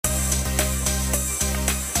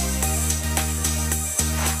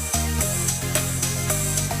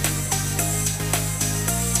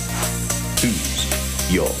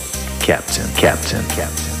Who's your captain? Captain.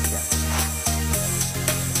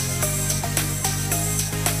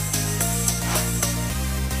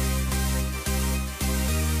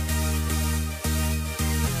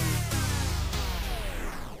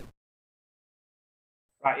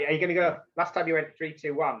 Right, are you going to go? Last time you went 3,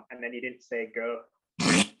 2, 1, and then you didn't say go.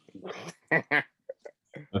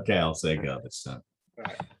 Okay, I'll say go this time.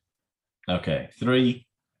 Right. Okay, 3,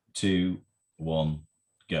 2, 1,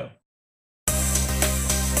 go.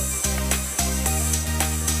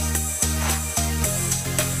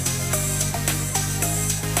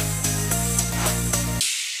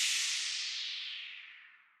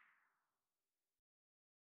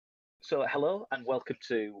 So, hello and welcome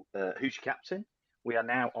to Who's Your Captain? We are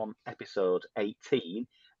now on episode 18,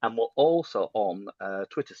 and we're also on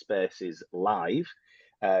Twitter Spaces live,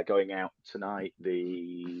 going out tonight.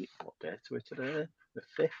 What date are we today? The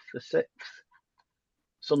 5th, the 6th,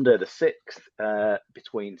 Sunday the 6th,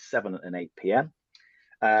 between 7 and 8 p.m.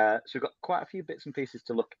 So we've got quite a few bits and pieces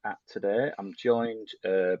to look at today. I'm joined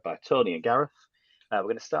by Tony and Gareth. We're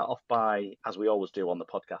going to start off by, as we always do on the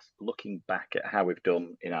podcast, looking back at how we've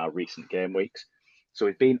done in our recent game weeks. So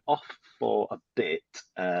we've been off for a bit.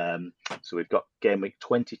 So we've got game week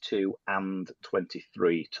 22 and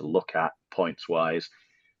 23 to look at points-wise.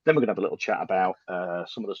 Then we're going to have a little chat about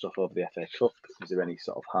some of the stuff over the FA Cup. Is there any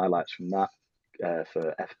sort of highlights from that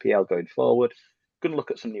for FPL going forward? Going to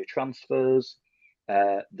look at some new transfers,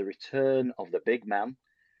 the return of the big man,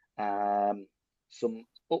 some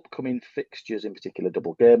upcoming fixtures, in particular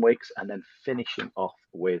double game weeks, and then finishing off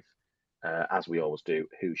with, as we always do,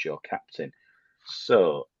 who's your captain?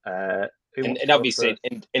 So, and obviously,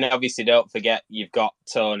 don't forget you've got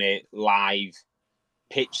Tony live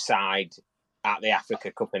pitch side at the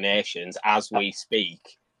Africa Cup of Nations as we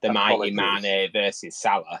speak. The mighty Mane versus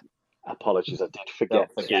Salah. Apologies, I did forget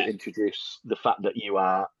to introduce the fact that you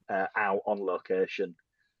are out on location.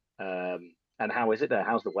 And how is it there?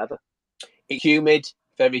 How's the weather? It's humid,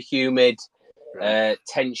 very humid. Right.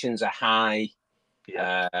 Tensions are high.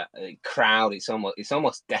 Yeah. Crowd, it's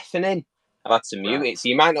almost deafening. I've had to mute it, so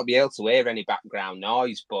you might not be able to hear any background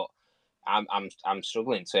noise, but I'm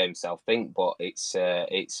struggling to hear myself think. But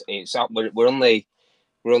we're only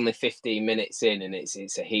 15 minutes in, and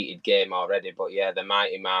it's a heated game already. But yeah, the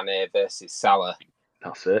mighty Mane versus Salah.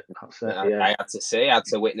 That's it. Yeah. I had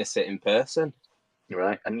to witness it in person.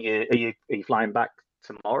 Right, and are you flying back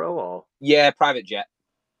tomorrow or? Yeah, private jet.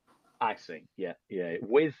 I see. Yeah.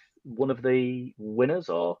 With one of the winners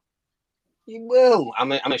or? You will.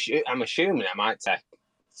 I'm assuming I might take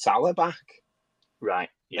Salah back. Right.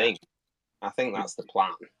 Yeah. I think that's the plan.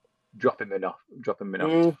 Drop him enough.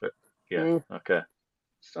 Yeah. Okay.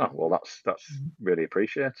 Oh well, that's really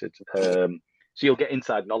appreciated. So you'll get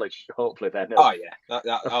inside knowledge, hopefully, then. Oh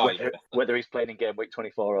yeah. Whether he's playing in game week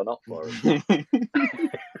 24 or not for him.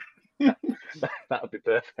 That would be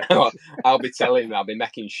perfect. I'll be telling him. I'll be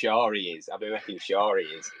making sure he is.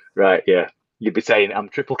 Right. Yeah. You'd be saying, "I'm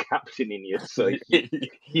triple captaining you, so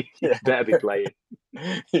you better be playing."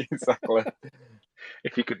 Exactly.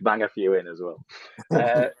 If you could bang a few in as well.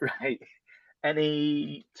 Right.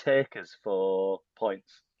 Any takers for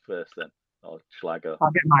points first, then, or shall I go?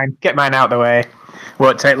 I'll get mine out of the way.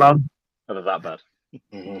 Won't take long. Not that bad.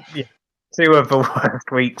 Yeah. 2 of the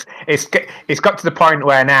worst weeks. It's got to the point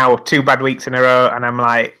where now 2 bad weeks in a row, and I'm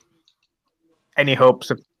like, any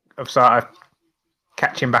hopes of sort of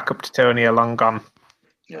catching back up to Tony are long gone.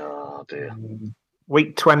 Oh dear.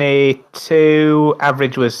 Week 22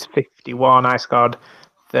 average was 51. I scored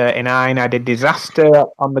 39. I did disaster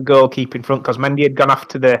on the goalkeeping front because Mendy had gone off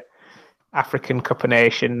to the African Cup of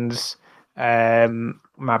Nations.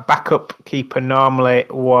 My backup keeper normally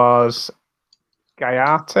was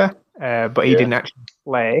Gaiata, but he didn't actually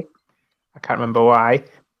play. I can't remember why.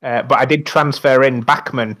 But I did transfer in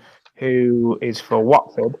Bachmann, who is for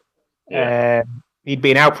Watford. Yeah. He'd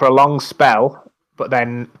been out for a long spell, but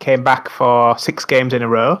then came back for 6 games in a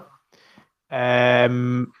row.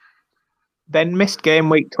 Then missed game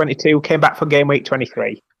week 22, came back for game week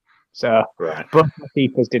 23. So both my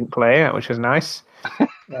keepers didn't play, which was nice.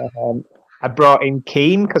 I brought in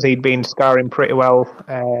Keane because he'd been scoring pretty well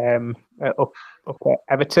up at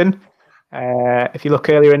Everton. If you look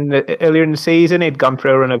earlier in the season, he'd gone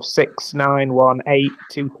through a run of 6, 9, 1, 8,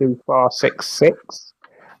 2, 2, 4, 6, 6.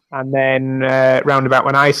 And then round about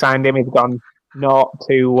when I signed him, he'd gone 0,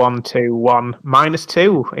 2, 1, 2, 1,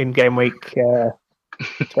 -2 in game week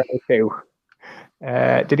 22.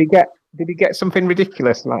 Did he get something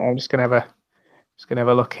ridiculous? Like, I'm just gonna have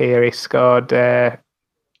a look here. He scored. Hang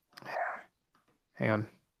on.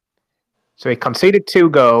 So he conceded 2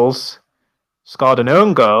 goals, scored an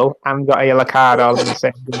own goal, and got a yellow card all in the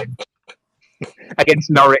same game. Against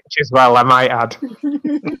Norwich as well, I might add.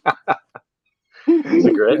 It's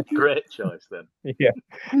a great choice then. Yeah.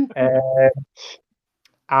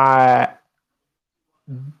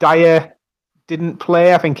 Dyer didn't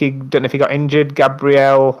play. I think he don't know if he got injured.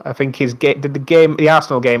 Gabriel, I think did the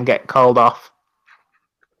Arsenal game get called off?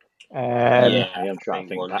 I'm trying to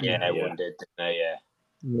think. One did, didn't they?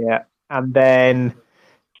 Yeah, and then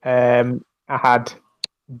I had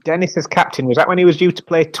Dennis as captain. Was that when he was due to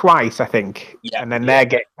play twice? I think. Yeah. And then their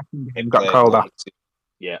game got called off.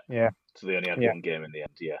 Yeah. So they only had one game in the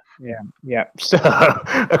end. Yeah. So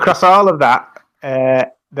across all of that,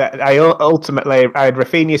 that I ultimately had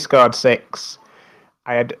Rafinha scored 6.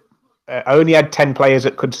 I only had 10 players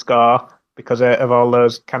that could score because of all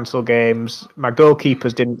those cancelled games. My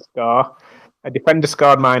goalkeepers didn't score. A defender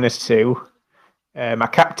scored -2. My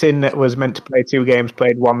captain that was meant to play 2 games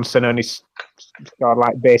played once and only scored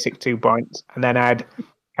like basic 2 points. And then I had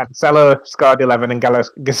Cancelo scored 11 and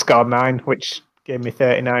Gallagher scored 9, which gave me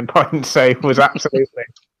 39 points. So it was absolutely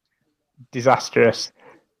disastrous.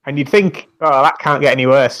 And you'd think, oh, that can't get any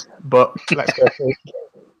worse. But let's go through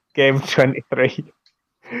game 23.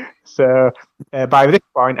 So by this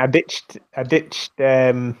point, I ditched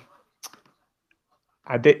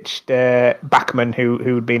Backman,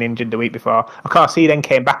 who'd been injured the week before. Of course, he then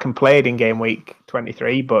came back and played in game week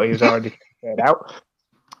 23, but he was already cleared out.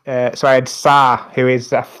 So I had Sarr, who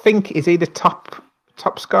is, I think, is he the top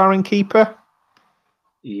scoring keeper?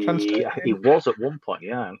 He was at one point.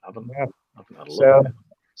 Yeah, I haven't had a look.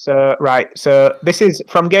 So this is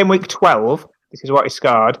from game week 12. This is what he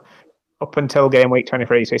scored up until game week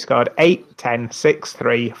 23. So he scored 8, 10, 6,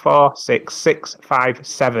 3, 4, 6, 6, 5,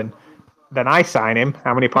 7. Then I sign him.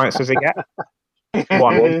 How many points does he get?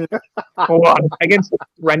 1. 1 against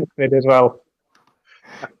Brentford as well.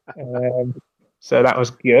 So that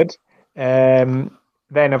was good. Then,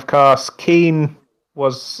 of course, Keane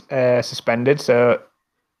was suspended. So,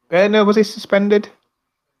 no, was he suspended?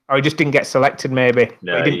 Or he just didn't get selected, maybe?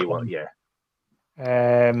 No, he was, yeah.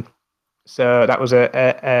 So that was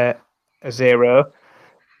a 0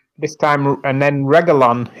 this time. And then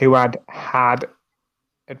Reguilon, who had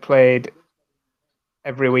played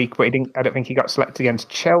every week, but I don't think he got selected against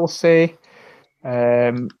Chelsea.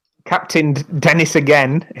 Captained Dennis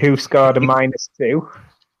again, who scored a -2.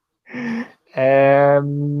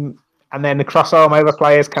 And then across all my other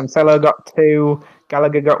players, Cancelo got 2,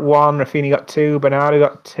 Gallagher got 1, Rafinha got 2, Bernardo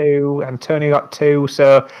got 2, Antonio got 2.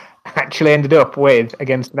 So I actually ended up with,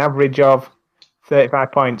 against an average of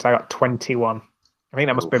 35 points, I got 21. I think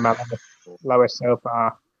that must be my lowest so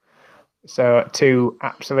far. So 2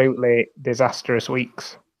 absolutely disastrous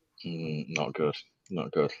weeks. Not good.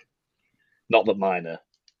 Not that mine are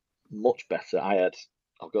much better.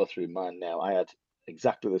 I'll go through mine now. I had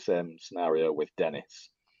exactly the same scenario with Dennis.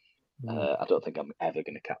 I don't think I'm ever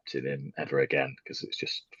going to captain him ever again because it's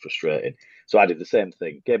just frustrating. So I did the same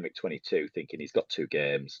thing. Game week 22, thinking he's got 2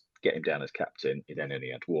 games, get him down as captain. He then only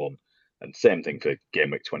had 1. And same thing for game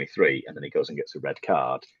week 23. And then he goes and gets a red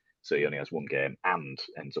card. So he only has 1 game and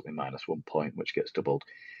ends up with -1 point, which gets doubled.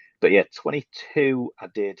 But yeah, 22, I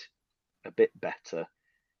did a bit better.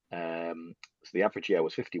 So the average year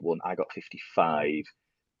was 51. I got 55.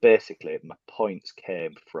 Basically, my points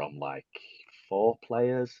came from like 4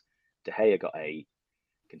 players. De Gea got 8.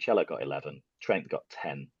 Cancelo got 11. Trent got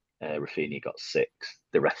 10. Rafinha got 6.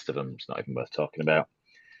 The rest of them's not even worth talking about.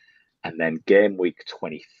 And then game week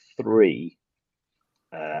 23,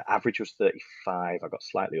 average was 35. I got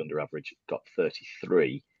slightly under average, got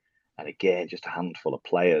 33. And again, just a handful of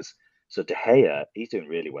players. So De Gea, he's doing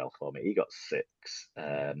really well for me. He got 6.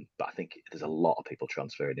 But I think there's a lot of people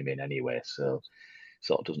transferring him in anyway, so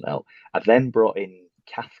sort of doesn't help. I then brought in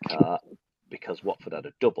Cathcart because Watford had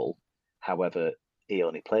a double. However, he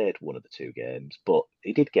only played one of the 2 games, but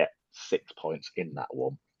he did get 6 points in that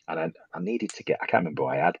one. And I needed to I can't remember who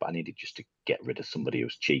I had, but I needed just to get rid of somebody who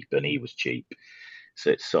was cheap, and he was cheap.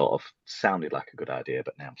 So it sort of sounded like a good idea,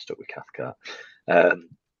 but now I'm stuck with Cathcart.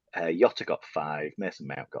 Jota got 5, Mason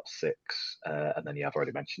Mount got 6, and then I've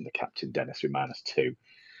already mentioned the captain Dennis with -2.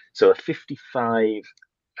 So a 55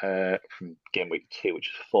 from game week 2, which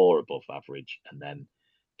is 4 above average, and then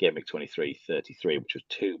game week 23, 33, which was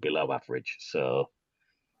 2 below average. So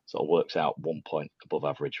sort of works out 1 point above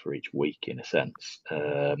average for each week in a sense.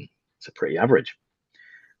 It's a pretty average,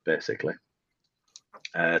 basically.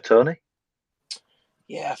 Tony?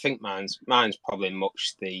 Yeah, I think mine's probably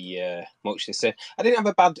much the same. I didn't have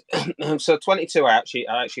a bad. So 22, I actually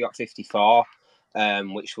got 54.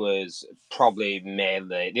 which was probably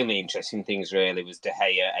mainly the only interesting things really was De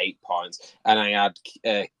Gea 8 points, and I had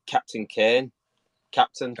Captain Kane,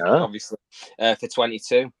 obviously, for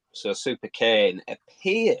 22. So Super Kane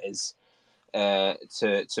appears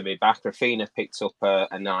to be back. Rafinha picked up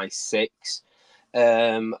a nice 6.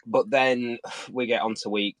 But then we get on to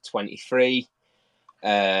week 23,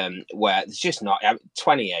 where there's just not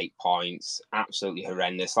 28 points, absolutely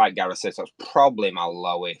horrendous. Like Gareth said, that's probably my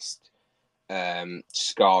lowest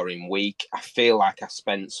scoring week. I feel like I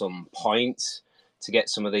spent some points to get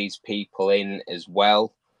some of these people in as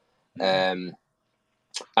well. And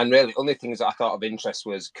really, only things that I thought of interest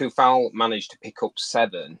was Kufal managed to pick up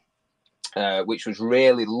 7, which was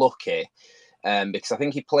really lucky. Because I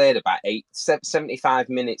think he played about 75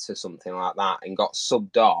 minutes or something like that and got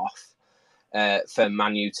subbed off for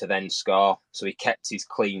Manu to then score. So he kept his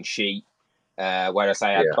clean sheet. Whereas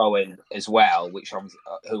I had Bowen as well,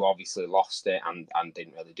 who obviously lost it and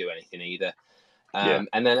didn't really do anything either. And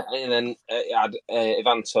then I had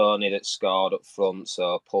Ivan Toney that scored up front,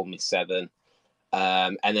 so pulled me 7.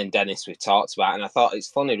 And then Dennis we've talked about. And I thought it's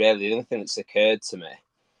funny, really, the only thing that's occurred to me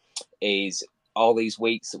is all these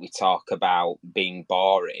weeks that we talk about being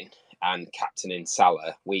boring and captaining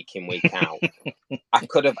Salah week in, week out. I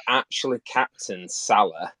could have actually captained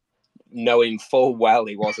Salah knowing full well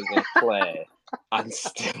he wasn't going to play and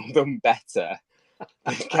still done better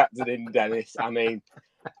than captaining Dennis. I mean,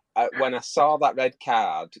 when I saw that red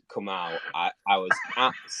card come out, I was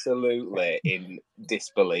absolutely in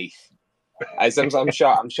disbelief. I'm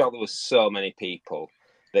sure there were so many people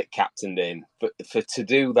that captained him, but to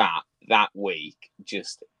do that week,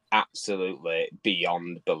 just absolutely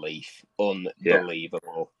beyond belief,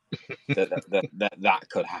 unbelievable that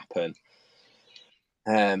could happen.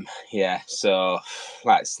 So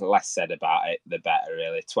less said about it, the better,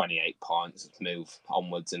 really. 28 points, move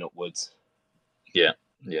onwards and upwards. Yeah.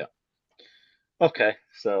 Okay,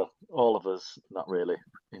 so all of us not really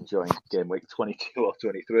enjoying game week 22 or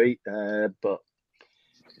 23, but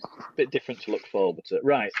a bit different to look forward to.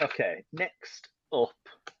 Right, okay, next up,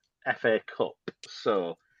 FA Cup.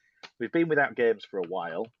 So we've been without games for a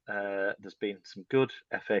while. There's been some good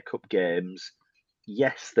FA Cup games.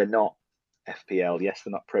 Yes, they're not FPL. Yes,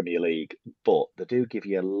 they're not Premier League, but they do give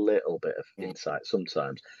you a little bit of insight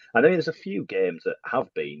sometimes. I know there's a few games that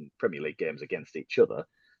have been Premier League games against each other.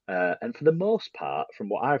 And for the most part, from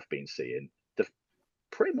what I've been seeing, they've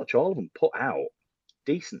pretty much all of them put out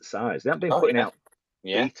decent size. They haven't been putting out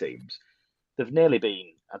B teams. They've nearly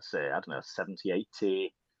been, I'd say, 70,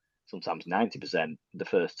 80, sometimes 90% the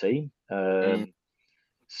first team.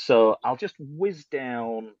 So I'll just whiz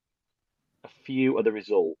down a few of the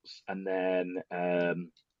results and then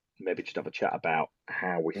maybe just have a chat about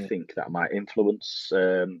how we think that might influence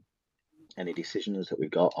any decisions that we've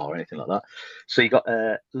got or anything like that. So you got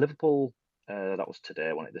Liverpool, that was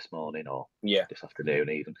today, wasn't it, this morning or this afternoon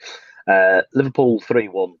even. Liverpool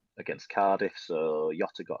 3-1 against Cardiff, so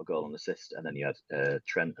Jota got a goal and assist, and then you had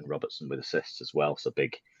Trent and Robertson with assists as well, so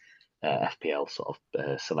big FPL sort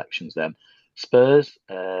of selections then. Spurs,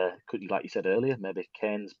 like you said earlier, maybe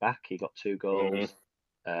Kane's back, he got 2 goals.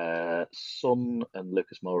 Son and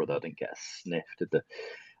Lucas Moura, though, didn't get a sniff, did they?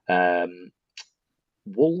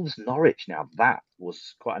 Wolves Norwich, now that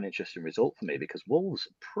was quite an interesting result for me because Wolves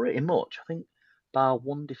pretty much, I think, bar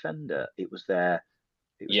one defender, it was their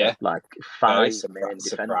like 5 main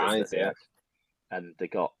defenders, and they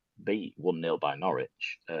got beat 1-0 by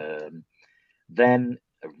Norwich. Then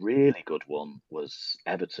a really good one was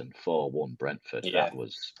Everton 4-1 Brentford. That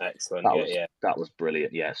was excellent. That was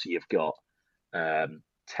brilliant. Yeah, so you've got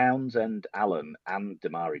Townsend, Allen, and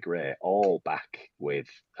Damari Gray all back with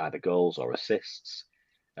either goals or assists.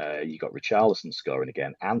 You got Richarlison scoring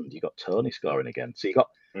again, and you got Tony scoring again. So you got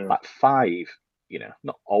like 5,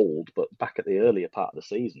 not old, but back at the earlier part of the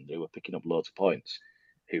season, who were picking up loads of points,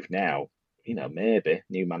 who've now, maybe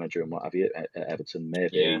new manager and what have you at Everton,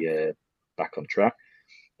 maybe back on track.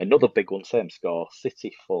 Another big one, same score,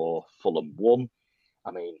 City 4, Fulham 1.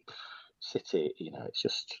 I mean, City,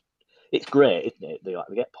 it's great, isn't it? They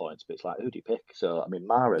get points, but it's like, who do you pick? So, I mean,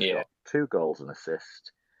 Mahrez got 2 goals and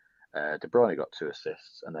assist. De Bruyne got 2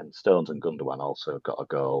 assists, and then Stones and Gundogan also got a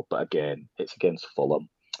goal. But again, it's against Fulham.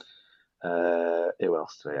 Who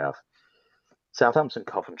else do they have? Southampton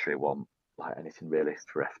Coventry won like anything really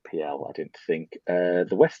for FPL, I didn't think. The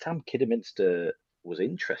West Ham Kidderminster was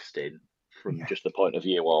interesting from just the point of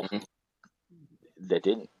view of they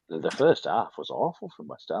didn't. The first half was awful from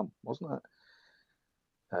West Ham, wasn't it?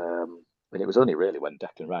 And it was only really when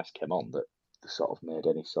Declan Rice came on that they sort of made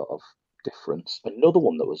any sort of difference. Another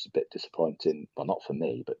one that was a bit disappointing, well, not for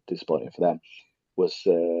me, but disappointing for them, was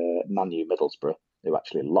Man U Middlesbrough, who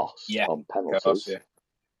actually lost Yeah, on of course, penalties.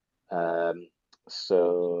 yeah.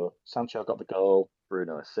 So Sancho got the goal,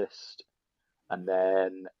 Bruno assist, and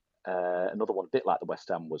then another one, a bit like the West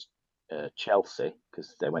Ham, was Chelsea,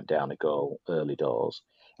 because they went down a goal early doors.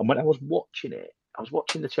 And when I was watching it, I was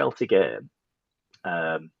watching the Chelsea game,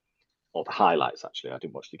 or the highlights actually. I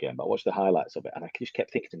didn't watch the game, but I watched the highlights of it, and I just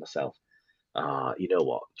kept thinking to myself, you know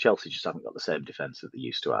what? Chelsea just haven't got the same defence that they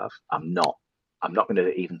used to have. I'm not going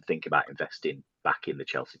to even think about investing back in the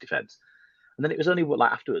Chelsea defence. And then it was only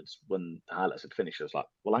like afterwards, when the highlights had finished, I was like,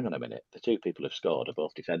 well, hang on a minute. The two people who've scored are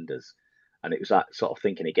both defenders. And it was that sort of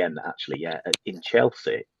thinking again that actually, yeah, in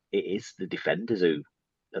Chelsea, it is the defenders who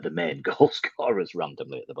are the main goal scorers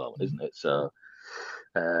randomly at the moment, isn't it? So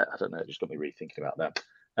I don't know. It just got me rethinking about that.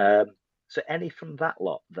 So any from that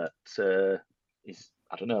lot that is,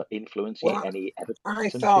 I don't know, influencing Well, any I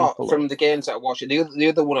Everton thought people? from the games that I watched, the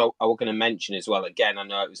other one I was going to mention as well. Again, I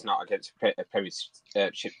know it was not against a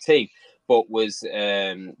Premiership team, but was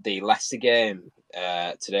the Leicester game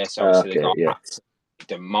today. So obviously they got absolutely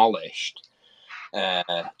demolished.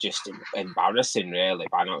 Just embarrassing, really,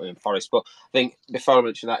 by Nottingham Forest. But I think before I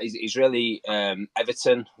mention that, is really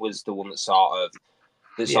Everton was the one that sort of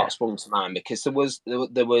sprung to mind, because there was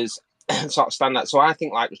sort of standout. So I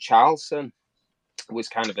think like Richarlison was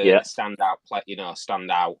kind of a standout play,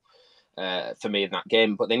 standout for me in that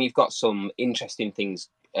game. But then you've got some interesting things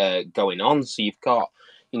going on. So you've got,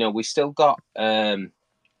 we still got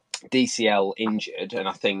DCL injured, and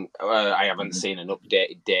I think I haven't seen an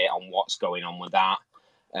updated date on what's going on with that,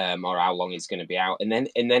 or how long he's going to be out. And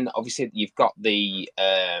then obviously you've got the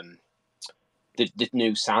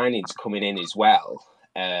new signings coming in as well.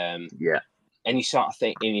 And you sort of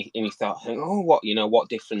think, and you thought, oh, what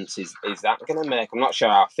difference is that going to make? I'm not sure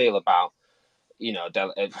how I feel about,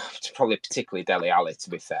 probably particularly Dele Alli, to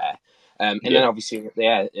be fair. And then obviously,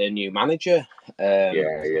 a new manager.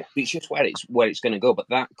 It's just where it's going to go. But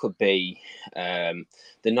that could be, they're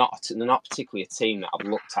not particularly a team that I've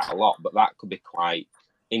looked at a lot, but that could be quite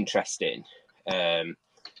interesting. The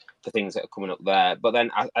things that are coming up there. But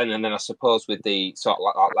then, I suppose with the sort of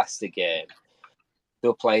like Leicester game, there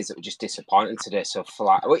were players that were just disappointing today. So for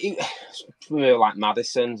like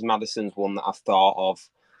Maddison's one that I've thought of.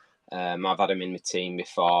 I've had him in my team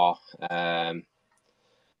before.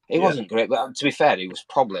 He wasn't great, but to be fair, he was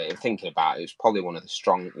probably, thinking about it, he was probably one of the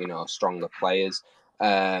stronger players.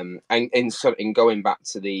 And in going back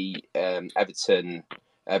to the Everton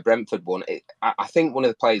Brentford one, I think one of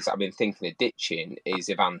the players that I've been thinking of ditching is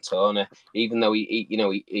Ivan Toney, even though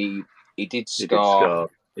he did score.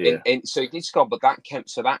 So he did score, but that came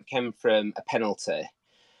from a penalty.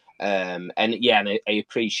 And I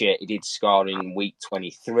appreciate he did score in week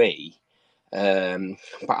 23.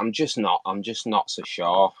 But I'm just not so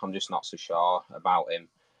sure. I'm just not so sure about him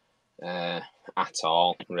at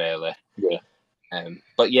all, really.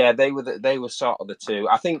 But yeah, they were sort of the two.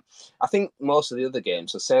 I think most of the other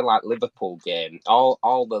games, so say like Liverpool game,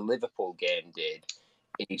 all the Liverpool game did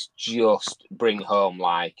is just bring home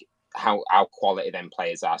like how quality them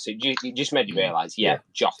players are. So it just made you realise,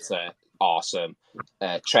 Jota, awesome,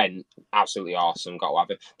 Trent, absolutely awesome, got to have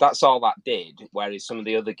him. That's all that did. Whereas some of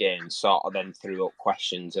the other games sort of then threw up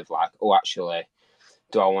questions of like, oh, actually,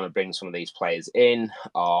 do I want to bring some of these players in?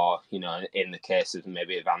 Or, in the case of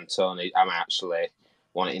maybe Ivan Toney, am I actually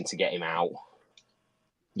wanting to get him out?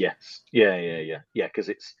 Yes. Yeah. Because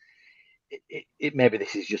it maybe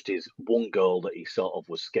this is just his one goal that he sort of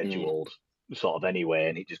was scheduled sort of anyway,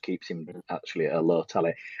 and it just keeps him actually at a low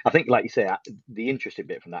tally. I think, like you say, the interesting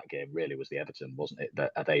bit from that game really was the Everton, wasn't it?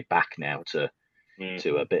 That are they back now to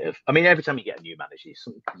a bit of? I mean, every time you get a new manager,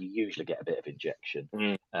 you usually get a bit of injection.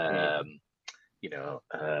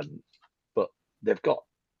 But they've got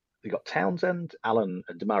Townsend, Allen,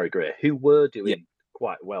 and Demarai Gray, who were doing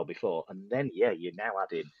quite well before, and then you're now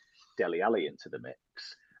adding Dele Alli into the mix,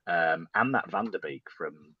 and that Van der Beek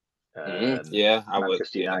from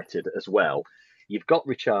Manchester United as well. You've got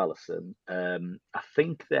Richarlison. I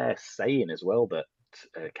think they're saying as well that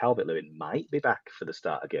Calvert-Lewin might be back for the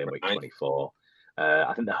start of game week 24.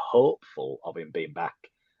 I think they're hopeful of him being back,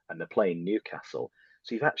 and they're playing Newcastle.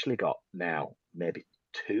 So you've actually got now maybe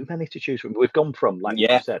too many to choose from. We've gone from, like you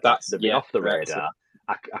said, they've been off the radar.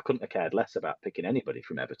 I couldn't have cared less about picking anybody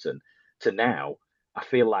from Everton, to now I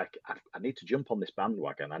feel like I need to jump on this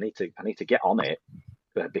bandwagon. I need to get on it,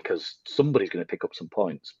 because somebody's going to pick up some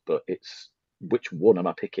points. But it's which one am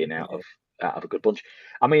I picking out of a good bunch?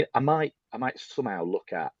 I mean, I might somehow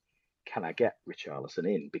look at, can I get Richarlison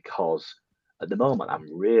in, because at the moment I'm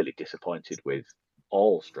really disappointed with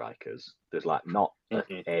all strikers. There's like not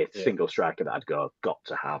Mhm. a single striker that I'd got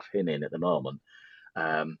to have him in at the moment.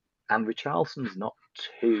 And Richarlison's not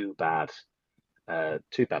too bad,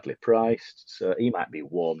 too badly priced, so he might be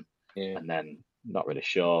one. Yeah. And then not really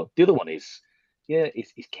sure. The other one is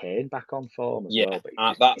Kane back on form as well.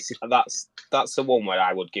 But that's the one where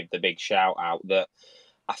I would give the big shout out. That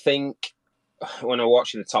I think when I was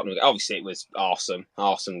watching the Tottenham, obviously it was awesome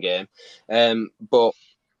game. But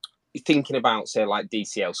thinking about say like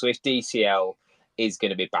DCL, so if DCL is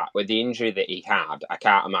going to be back with the injury that he had, I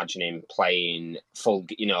can't imagine him playing full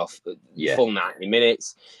 90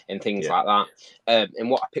 minutes and things like that. And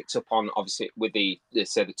what I picked up on, obviously, with the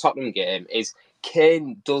Tottenham game is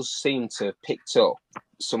Kane does seem to have picked up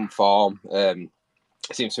some form.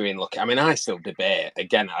 Seems to be in luck. I mean, I still debate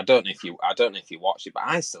again. I don't know if you watched it, but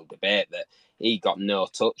I still debate that he got no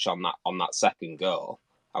touch on that second goal.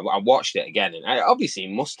 I watched it again, and obviously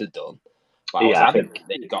he must have done. But I think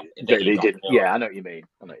they did. Yeah, I know what you mean.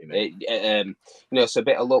 It's a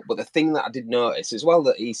bit of luck. But the thing that I did notice as well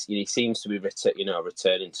that he seems to be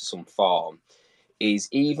returning to some form is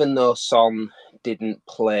even though Son didn't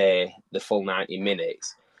play the full 90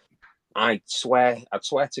 minutes, I'd swear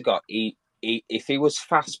to God, if he was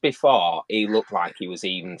fast before, he looked like he was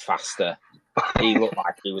even faster. He looked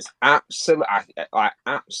like he was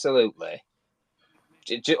absolutely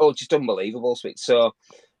just unbelievable. So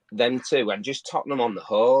them two, and just Tottenham on the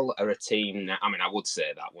whole are a team now. I mean, I would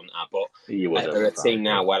say that, wouldn't I? But they're a team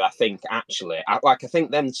now where I think actually, I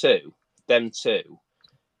think them two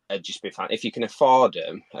are just be fine. If you can afford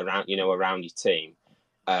them around your team,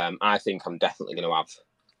 I think I'm definitely going to have.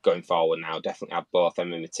 Going forward now, definitely have both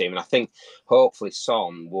them in the team. And I think hopefully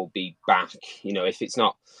Son will be back, if it's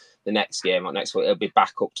not the next game or next week, he'll be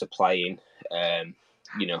back up to playing,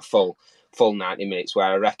 full 90 minutes, where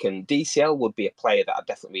I reckon DCL would be a player that I'd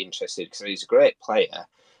definitely be interested because he's a great player,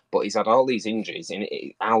 but he's had all these injuries. And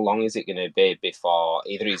how long is it going to be before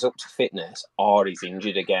either he's up to fitness or he's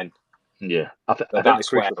injured again? Yeah.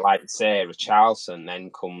 That's where, like say, Richarlison then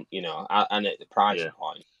come, and at the price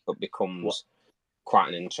point, it becomes... quite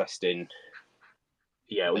an interesting.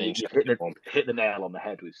 Yeah, well, you hit the nail on the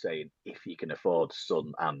head with saying if you can afford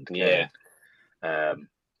Son and Kane. And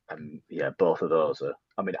both of those are.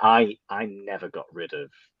 I mean, I never got rid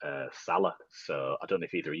of Salah, so I don't know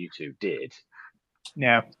if either of you two did.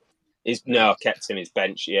 No, kept him his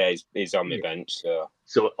bench. Yeah, he's on my bench.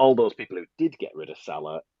 So all those people who did get rid of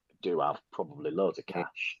Salah do have probably loads of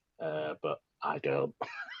cash, but I don't.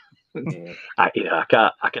 I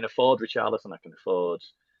can afford Richarlison, I can afford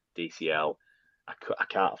DCL. I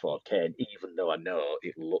can't afford Kane, even though I know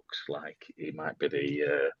it looks like he might be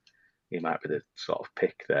the sort of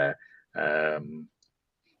pick there.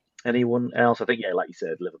 Anyone else? I think like you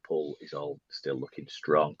said, Liverpool is all still looking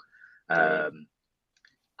strong. I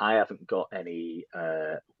haven't got any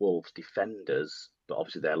Wolves defenders, but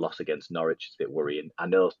obviously their loss against Norwich is a bit worrying. I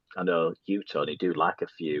know you, Tony, do like a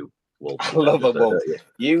few. I love a Wolves.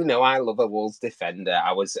 I love a Wolves defender.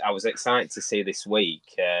 I was excited to see this week.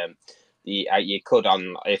 You could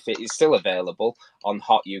if it is still available on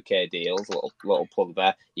Hot UK Deals. Little plug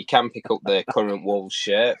there. You can pick up the current Wolves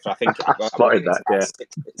shirt for I think it's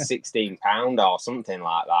 £16 or something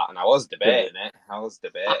like that. And I was debating it.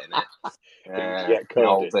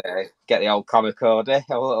 Get the old Connor Cody. I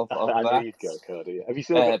knew you'd go Cody. Have you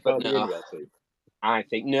still got Cody in your team? I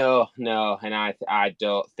think no, and I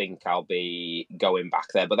don't think I'll be going back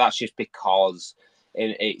there. But that's just because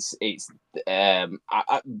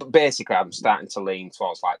basically I'm starting to lean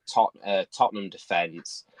towards like Tottenham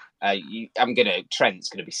defence. Trent's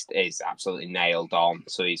going to be is absolutely nailed on,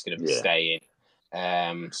 so he's going to be staying.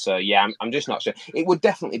 I'm just not sure. It would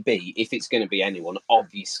definitely be if it's going to be anyone.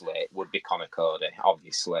 Obviously, it would be Connor Cody.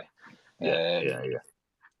 Obviously, The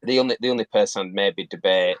only person I'd maybe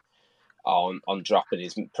debate on dropping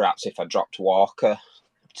is perhaps if I dropped Walker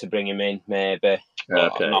to bring him in, maybe.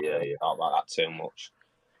 Okay, I'm not about that too much.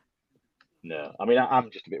 No, I mean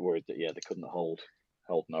I'm just a bit worried that they couldn't hold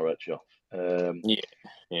Norwich off. Yeah.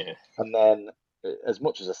 And then, as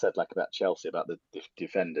much as I said like about Chelsea about the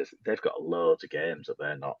defenders, they've got loads of games that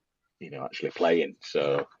they're not actually playing.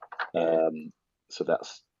 So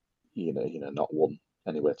that's not one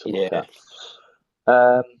anywhere to look at.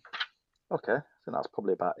 Okay, so that's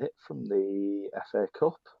probably about it from the FA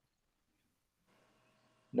Cup.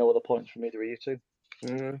 No other points from either of you two?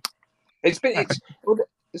 It's been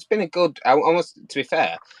a good. Almost to be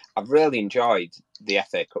fair, I've really enjoyed the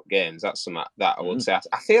FA Cup games. That's something that I would say.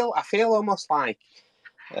 I feel almost like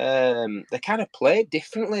they kind of play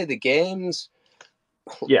differently. The games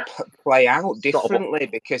play out Sort of differently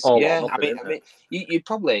because all or I nothing, mean, isn't it? you'd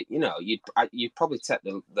probably you'd probably take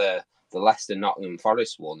the Leicester Nottingham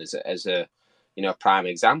Forest one as a prime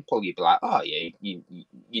example. You'd be like, oh yeah,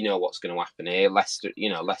 you know what's going to happen here. Leicester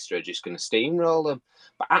are just going to steamroll them.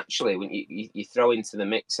 But actually, when you throw into the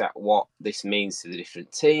mix at what this means to the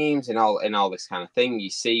different teams and all this kind of thing, you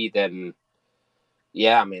see them.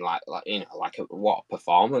 Yeah, I mean, what a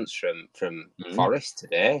performance from Forest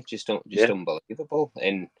today! Just unbelievable.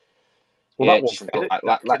 And Well, that it just wasn't felt it.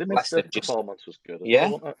 like Kidderminster Leicester just performance was good as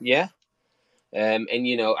well, wasn't it? yeah. And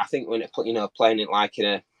I think when playing it like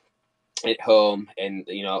at home and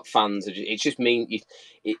fans are it just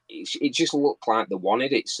it just looked like they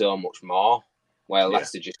wanted it so much more. Where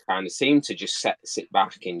Leicester just kind of seemed to just sit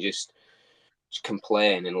back and just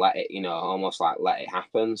complain and let it almost like let it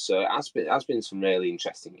happen. So it has been some really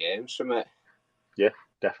interesting games from it. Yeah,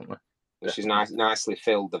 definitely. Which is nicely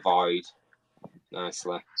filled the void.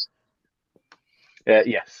 Nicely.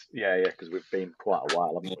 Yes, because we've been quite a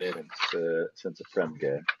while, haven't we, since a Prem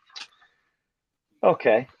game.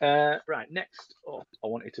 Okay, right. Next up, I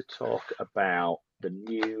wanted to talk about the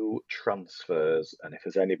new transfers and if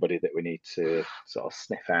there's anybody that we need to sort of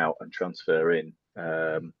sniff out and transfer in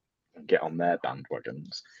and get on their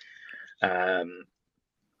bandwagons.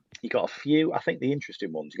 You got a few. I think the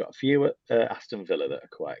interesting ones. You got a few at Aston Villa that are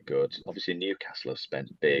quite good. Obviously, Newcastle have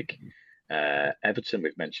spent big. Everton,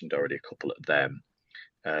 we've mentioned already a couple of them.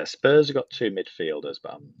 Spurs have got 2 midfielders,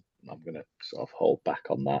 but I'm going to sort of hold back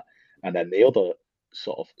on that. And then the other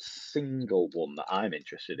sort of single one that I'm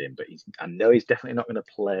interested in, but I know he's definitely not going to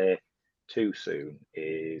play too soon,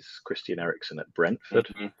 is Christian Eriksen at Brentford.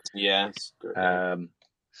 Mm-hmm. Yes.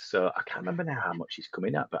 So I can't remember now how much he's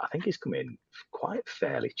coming at, but I think he's coming quite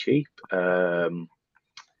fairly cheap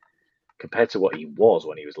compared to what he was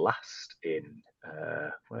when he was last in.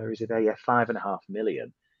 Where is he there? Yeah, 5.5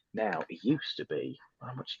 million. Now he used to be.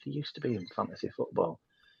 How much did he used to be in fantasy football?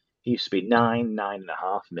 He used to be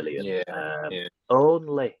 9.5 million. Yeah.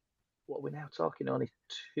 Only what are we now talking? Only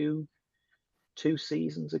two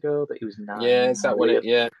seasons ago that he was 9. Yeah, is that when it?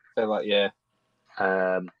 Yeah, I feel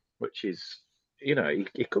like which is, he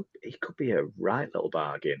could be a right little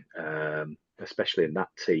bargain, especially in that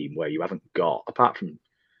team where you haven't got, apart from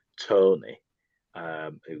Tony,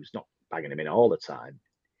 who's not banging him in all the time,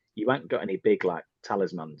 you ain't got any big like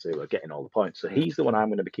talismans who are getting all the points. So he's the one I'm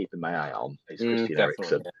going to be keeping my eye on. Is Christian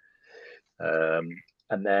Eriksen,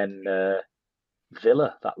 and then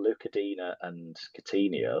Villa, that Luca Dina and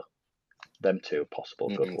Coutinho, them two are possible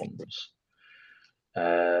good ones.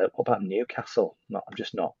 What about Newcastle? I'm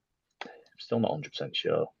still not 100%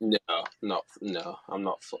 sure. No, I'm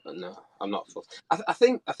not. I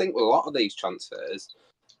think with a lot of these transfers,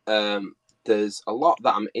 there's a lot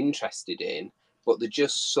that I'm interested in, but they're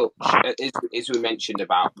just such, as we mentioned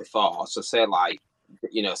about before. So say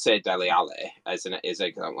say Dele Alli as an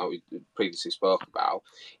example, like we previously spoke about,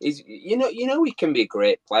 is he can be a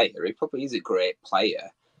great player. He probably is a great player.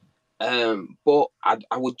 But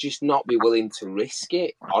I would just not be willing to risk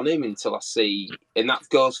it on him until I see, and that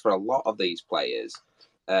goes for a lot of these players.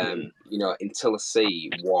 Until I see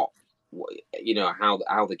what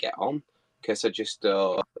how they get on, because I just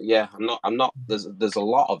I'm not. There's a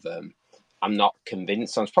lot of them. I'm not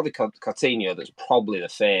convinced. So it's probably Coutinho that's probably the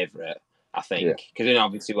favourite. I think because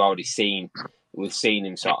obviously we've seen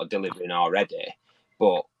him sort of delivering already,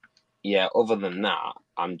 but. Yeah, other than that,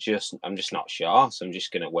 I'm just not sure. So I'm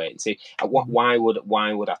just gonna wait and see. Why would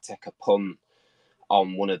I take a punt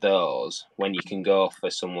on one of those when you can go for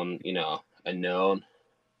someone a known?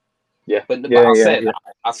 Yeah, but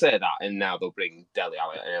I'll say that, and now they'll bring Dele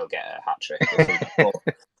Alli and he'll get a hat trick. I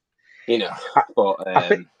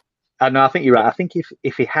think you're right. I think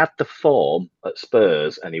if he had the form at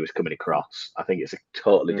Spurs and he was coming across, I think it's a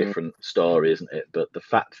totally different story, isn't it? But the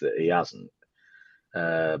fact that he hasn't.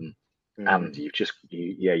 And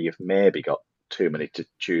you've maybe got too many to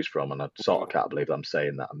choose from, and I sort of can't believe I'm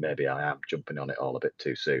saying that, and maybe I am jumping on it all a bit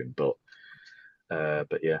too soon. But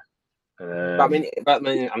yeah. I mean,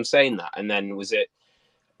 I'm saying that, and then was it?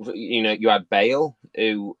 You had Bale,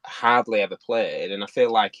 who hardly ever played, and I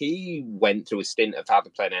feel like he went through a stint of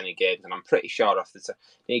hardly playing any games, and I'm pretty sure after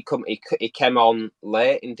he came on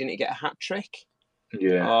late and didn't he get a hat trick?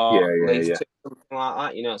 Yeah, something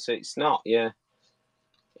like that. So it's not,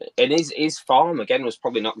 And his form again was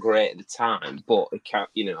probably not great at the time, but it can,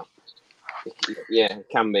 it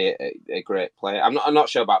can be a great player. I'm not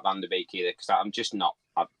sure about Van der Beek either because I'm just not.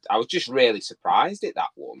 I was just really surprised at that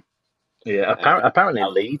one. Yeah, apparently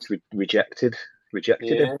Leeds rejected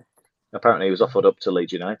him. Apparently he was offered up to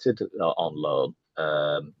Leeds United on loan,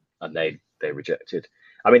 and they rejected.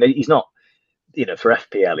 I mean, he's not for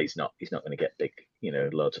FPL, he's not going to get big,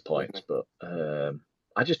 loads of points. But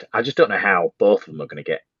I just don't know how both of them are going to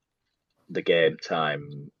get the game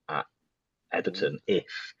time at Everton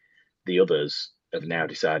if the others have now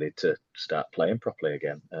decided to start playing properly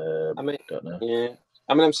again. I mean, don't know. Yeah,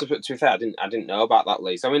 I mean, to be fair, I didn't know about that,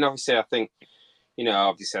 Leeds. I mean, obviously, I think,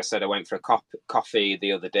 obviously, I said I went for a coffee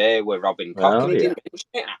the other day with Robin Koch, and he didn't mention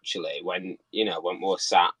it actually when we were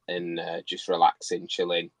sat and just relaxing,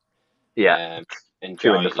 chilling,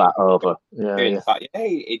 enjoying the fat over. The fat. Yeah,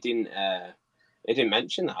 he didn't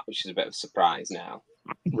mention that, which is a bit of a surprise now.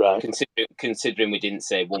 Right. Considering we didn't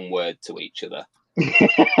say one word to each other.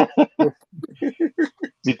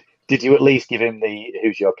 Did you at least give him the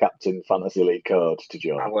 "Who's Your Captain" Fantasy League code to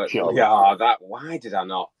join? Why did I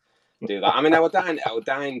not do that? I mean, I was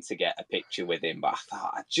dying to get a picture with him, but I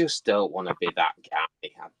thought I just don't want to be that guy.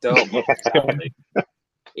 I don't want to.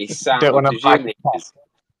 He's sad.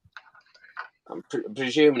 I'm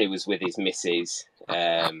presuming he was with his missus.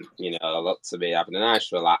 Looked to be having a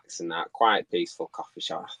nice relax and that quiet, peaceful coffee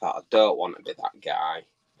shop. I thought I don't want to be that guy,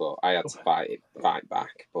 but I had to fight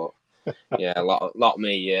back. But yeah, a lot of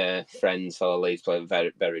me friends, fellow Leeds players,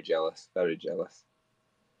 very, very jealous, very jealous.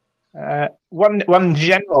 One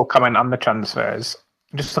general comment on the transfers.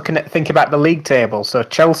 Just think about the league table. So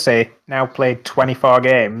Chelsea now played 24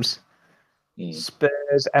 games.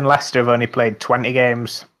 Spurs and Leicester have only played 20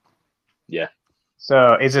 games. Yeah.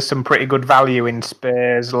 So is there some pretty good value in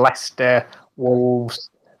Spurs, Leicester,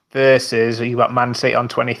 Wolves versus you've got Man City on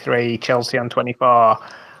 23, Chelsea on 24,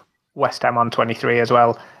 West Ham on 23 as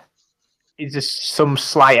well? Is there some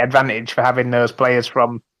slight advantage for having those players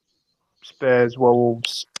from Spurs,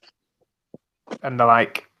 Wolves, and the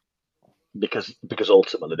like? Because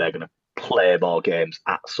ultimately they're going to play more games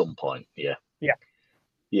at some point. Yeah.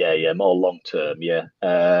 More long term. Yeah.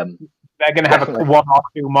 They're going to have one or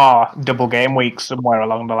two more double game weeks somewhere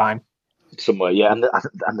along the line. Somewhere, yeah, and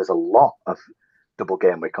there's a lot of double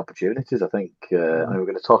game week opportunities. I think we're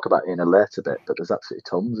going to talk about it in a later bit, but there's absolutely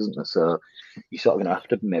tons, isn't there? So you're sort of going to have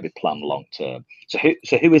to maybe plan long term. So who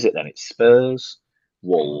is it then? It's Spurs,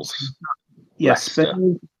 Wolves, Leicester.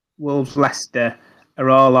 Spurs, Wolves, Leicester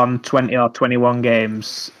are all on 20 or 21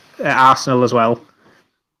 games. Arsenal as well.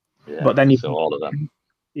 Yeah, but then all of them.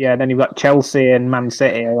 Yeah, then you've got Chelsea and Man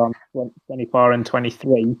City are on 24 and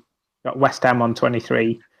 23. You've got West Ham on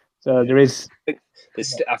 23. So there is...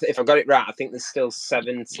 If I got it right, I think there's still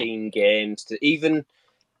 17 games. Even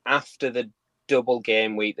after the double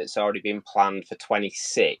game week that's already been planned for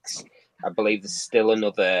 26, I believe there's still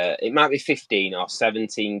another... It might be 15 or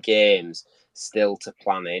 17 games still to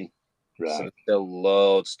plan in. Right. So there's still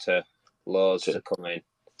loads to come in.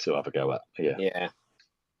 To have a go at, Yeah.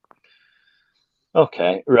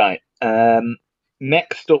 Okay, right.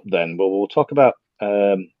 Next up then, we'll talk about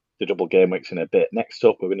the double game weeks in a bit. Next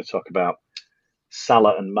up, we're going to talk about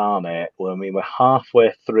Salah and Mane when we were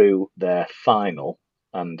halfway through their final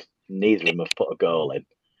and neither of them have put a goal in.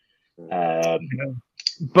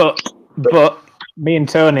 But me and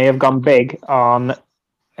Tony have gone big on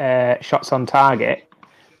shots on target,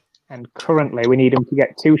 and currently we need him to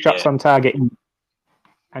get 2 shots on target,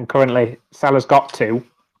 and currently Salah's got 2.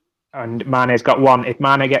 And Mane's got 1. If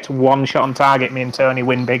Mane gets 1 shot on target, me and Tony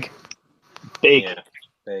win big. Big. Yeah,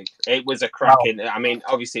 big. It was a cracking... Wow. I mean,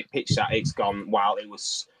 obviously, pitch that it's gone while it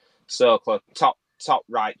was so close. Top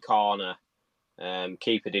right corner.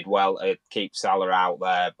 Keeper did well to keep Salah out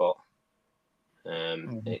there, but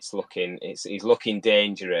he's looking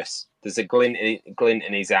dangerous. There's a glint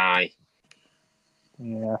in his eye.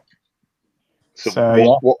 Yeah.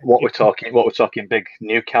 So what we're talking? What we're talking? Big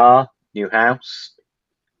new car, new house.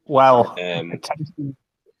 Well,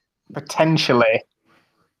 potentially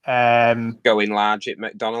going large at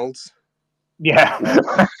McDonald's. Yeah,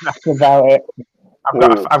 that's about it.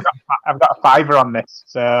 I've got a fiver on this.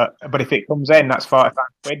 So, but if it comes in, that's 45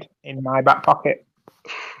 quid in my back pocket.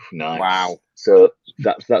 Nice. Wow. So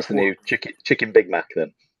that's the new chicken Big Mac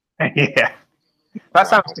then. Yeah. That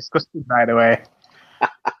sounds disgusting, by the way.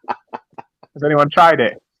 Has anyone tried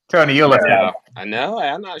it? Tony, you'll let me know. I know. I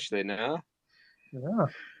haven't actually. No. Yeah.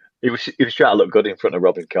 He was trying to look good in front of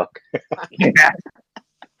Robin Koch. Yeah.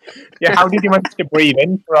 How did you manage to breathe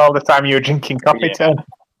in for all the time you were drinking coffee, Tony?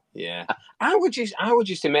 Yeah. I would just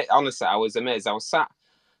admit, honestly, I was amazed. I was sat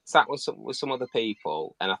with some other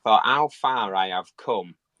people, and I thought how far I have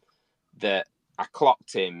come that I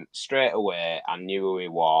clocked him straight away. I knew who he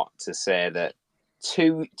was to say that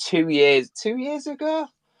two years ago,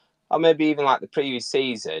 or maybe even like the previous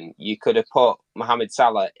season, you could have put Mohamed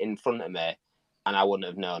Salah in front of me and I wouldn't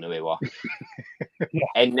have known who he was. Yeah.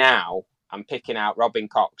 And now I'm picking out Robin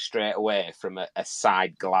Koch straight away from a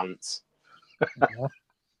side glance.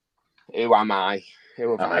 Who am I?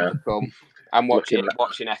 Who have I become? I'm watching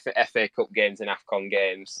FA Cup games and AFCON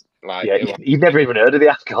games. Like, yeah, you've never even heard of the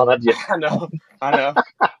AFCON, had you?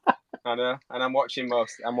 I know. And I'm watching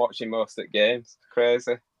most at games.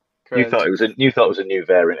 Crazy. You thought it was a new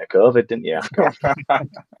variant of COVID, didn't you? AFCON?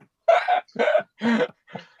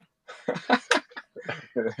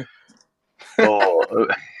 Oh,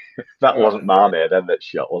 that wasn't Mane then that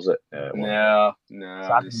shot, was it? No.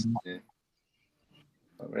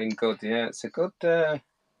 We're in good. Yeah, it's a good.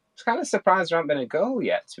 It's kind of surprised there hasn't been a goal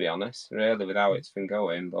yet, to be honest. Really, with how it's been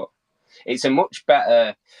going, but it's a much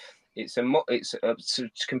better. It's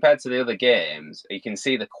compared to the other games. You can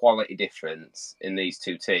see the quality difference in these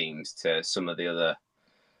two teams to some of the other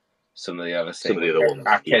ones.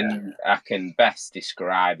 I can best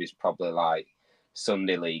describe is probably like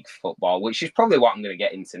Sunday League football, which is probably what I'm going to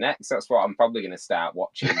get into next. That's what I'm probably going to start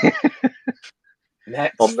watching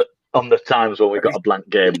next. On the times when we've got a blank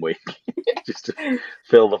game week, just to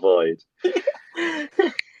fill the void.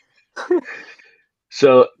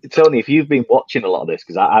 So, Tony, if you've been watching a lot of this,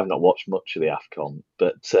 because I've not watched much of the AFCON,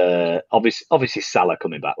 but obviously Salah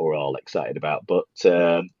coming back, we're all excited about. But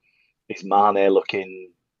is Mane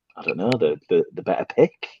looking, I don't know, the better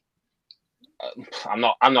pick? I'm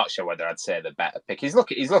not sure whether I'd say the better pick. He's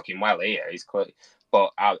looking well here. He's quite,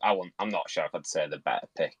 but I'm not sure if I'd say the better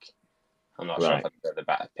pick. I'm not sure if I'd say the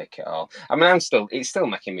better pick at all. I mean, it's still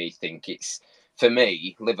making me think it's. For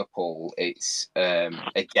me, Liverpool, it's again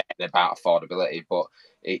about affordability, but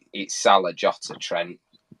it's Salah, Jota, Trent.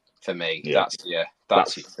 For me, that's your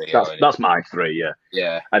three. That's my three,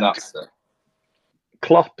 yeah. And that's the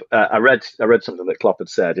Klopp. I read something that Klopp had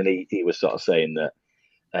said, and he was sort of saying that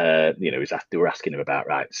they were asking him about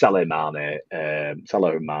Salah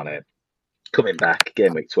and Mane coming back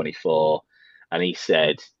game week 24. And he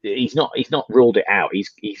said he's not ruled it out. He's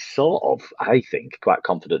sort of, I think, quite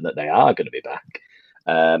confident that they are going to be back.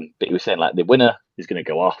 But he was saying like the winner is going to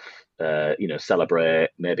go off, celebrate,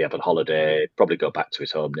 maybe have a holiday, probably go back to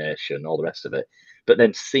his home nation, all the rest of it. But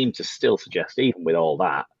then seemed to still suggest, even with all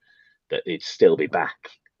that he'd still be back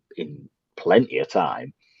in plenty of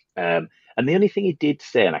time. And the only thing he did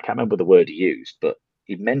say, and I can't remember the word he used, but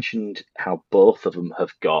he mentioned how both of them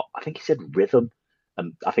have got, I think he said rhythm.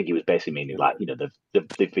 And I think he was basically meaning like,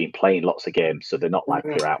 they've been playing lots of games, so they're not like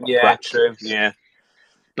they're out of practice. True. Yeah.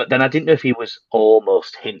 But then I didn't know if he was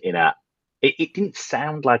almost hinting at it didn't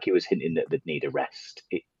sound like he was hinting that they'd need a rest.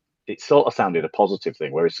 It sort of sounded a positive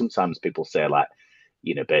thing, whereas sometimes people say like,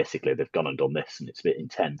 basically they've gone and done this and it's a bit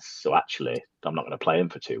intense. So actually I'm not going to play him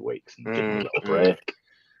for 2 weeks and give him a little break.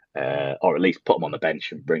 Or at least put him on the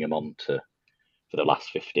bench and bring him on for the last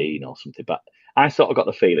 15 or something. But I sort of got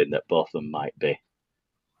the feeling that both of them might be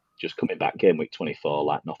just coming back game week 24,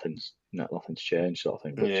 like nothing's changed, sort of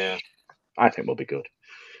thing. Which I think will be good.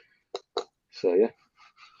 So yeah.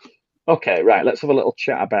 Okay, right. Let's have a little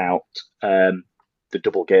chat about the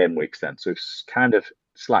double game weeks then. So we've kind of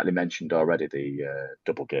slightly mentioned already the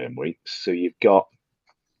double game weeks. So you've got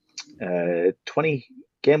 20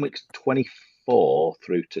 game weeks 24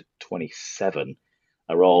 through to 27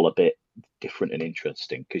 are all a bit different and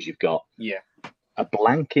interesting because you've got a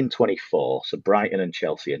blank in 24, so Brighton and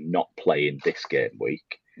Chelsea are not playing this game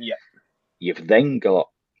week. Yeah. You've then got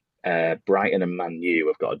Brighton and Man U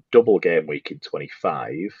have got a double game week in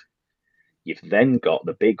 25. You've then got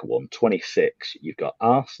the big one, 26. You've got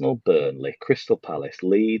Arsenal, Burnley, Crystal Palace,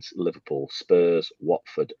 Leeds, Liverpool, Spurs,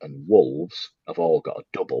 Watford and Wolves have all got a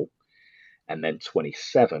double. And then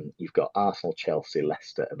 27, you've got Arsenal, Chelsea,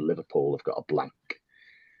 Leicester and Liverpool have got a blank.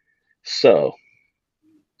 So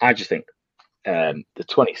I just think the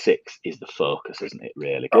 26 is the focus, isn't it,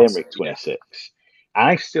 really? Game week 26. Yeah.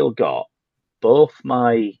 I've still got both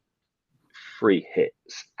my free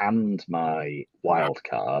hits and my wild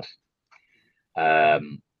card.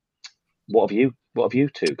 What have you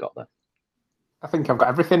two got then? I think I've got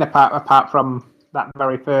everything apart from that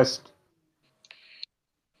very first.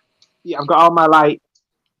 Yeah, I've got all my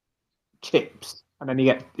chips, and then you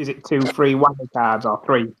get, is it 2, 3 wild cards or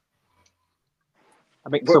 3? I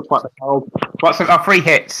mix up what they're called. What's our free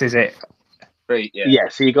hits? Is it 3? Yeah. Yeah.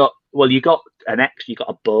 So you got an extra. You got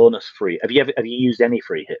a bonus free. Have you used any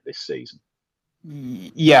free hit this season?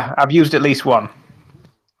 Yeah, I've used at least one.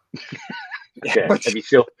 Okay.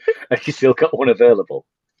 Have you still got one available?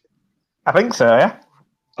 I think so. Yeah.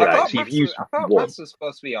 Right. So you've used one. That's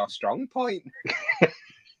supposed to be our strong point.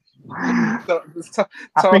 Talk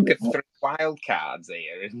of 3 wild cards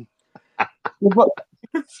here. Didn't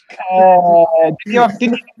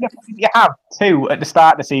you have 2 at the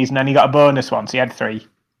start of the season and you got a bonus one, so you had 3?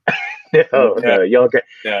 No,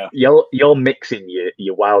 Yeah. you're mixing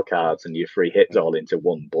your wild cards and your free hits all into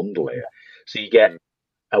one bundle here. So you get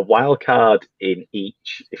a wild card in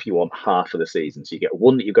each if you want half of the season. So you get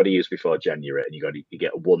one that you've got to use before January, and you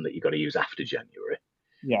get one that you've got to use after January.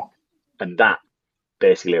 Yeah. And that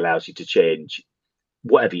basically allows you to change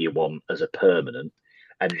whatever you want as a permanent.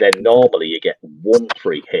 And then normally you get one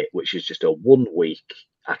free hit, which is just a 1 week.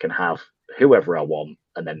 I can have whoever I want,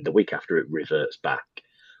 and then the week after it reverts back.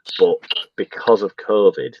 But because of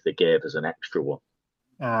COVID, they gave us an extra one.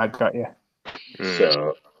 I got you.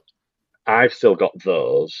 So I've still got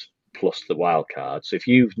those plus the wild card. So if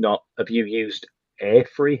you've not, have you used a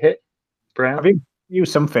free hit, Brown? Have you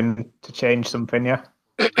used something to change something? Yeah.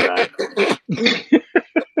 Right.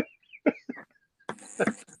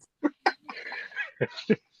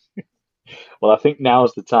 Well, I think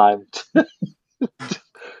now's the time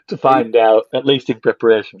to find out, at least in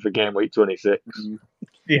preparation for game week 26.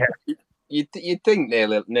 Yeah. You'd think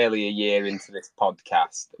nearly a year into this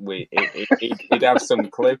podcast, he'd have some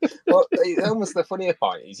clue. But almost the funnier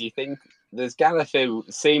point is, you think there's Gareth who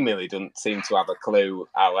seemingly doesn't seem to have a clue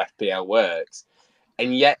how FPL works,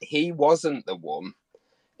 and yet he wasn't the one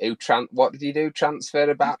who what did he do? Transfer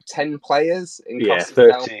about 10 players and cost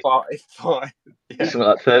 30. 40. Yeah. Something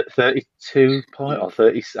like 32 points or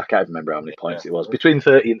 30. I can't remember how many points it was. Between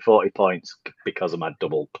 30 and 40 points because of my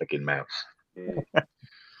double clicking mouse.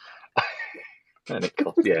 And it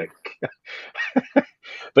cost,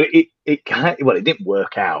 but it kind of, it didn't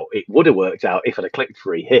work out. It would have worked out if I'd have clicked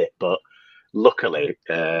free hit, but luckily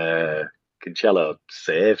Cancelo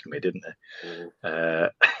saved me, didn't he?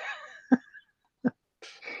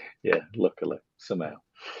 Yeah, luckily somehow.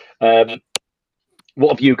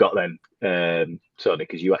 What have you got then, Tony?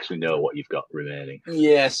 Because you actually know what you've got remaining.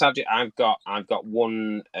 Yes, I've got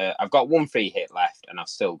one. I've got one free hit left, and I've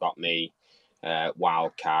still got me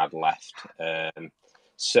wild card left.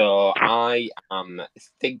 So I'm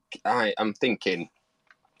thinking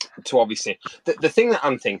to obviously the thing that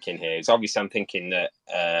I'm thinking here is obviously I'm thinking that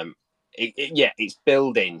it's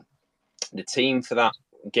building the team for that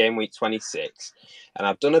game week 26, and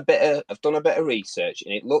I've done a bit of research,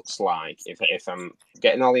 and it looks like if I'm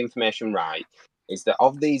getting all the information right, is that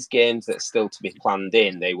of these games that are still to be planned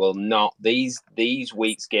in, they will not, these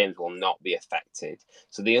week's games will not be affected.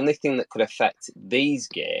 So the only thing that could affect these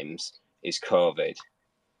games is COVID.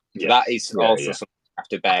 So that is something you have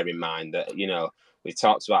to bear in mind, that, we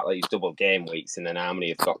talked about these double game weeks and then how many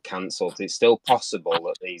have got cancelled. It's still possible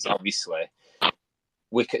that these, obviously,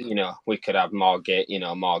 we could have more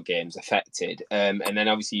games affected. And then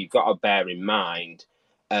obviously you've got to bear in mind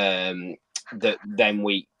that then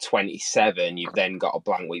week 27 you've then got a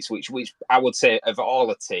blank week, which I would say of all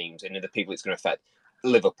the teams and the people it's going to affect,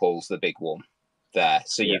 Liverpool's the big one there.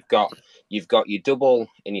 So you've got your double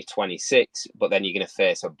in your 26, but then you're going to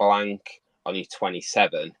face a blank on your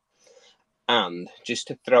 27. And just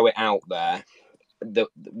to throw it out there,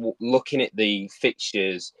 looking at the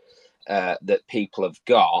fixtures that people have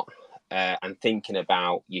got and thinking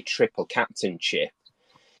about your triple captainship,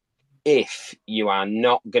 if you are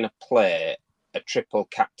not going to play a triple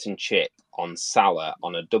captainship on Salah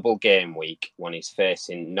on a double game week when he's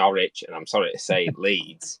facing Norwich, and I'm sorry to say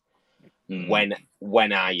Leeds, when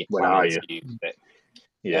are you planning to use it?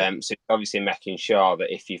 Yeah. So obviously making sure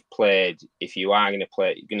that if you are going to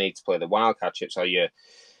play, you need to play the wildcard chips, or you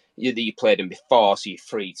played them before, so you're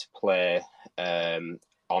free to play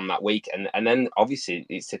on that week. And then obviously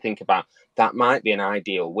it's to think about, that might be an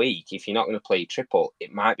ideal week. If you're not going to play triple,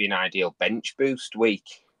 it might be an ideal bench boost week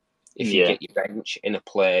if you get your bench in a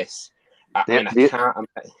place. I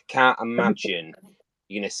can't imagine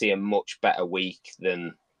you're going to see a much better week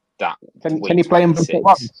than that. Can you play them both at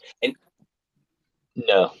once?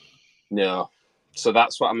 No. So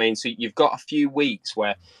that's what I mean. So you've got a few weeks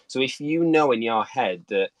where, so if you know in your head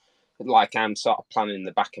that, like I'm sort of planning in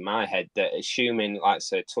the back of my head, that assuming, like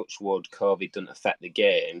say, touch wood, COVID doesn't affect the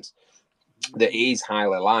games, that it is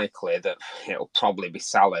highly likely that it'll probably be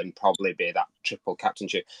Salah and probably be that triple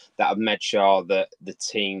captainship, that I've made sure that my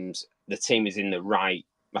team is in the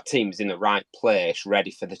right place, ready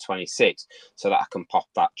for the 26, so that I can pop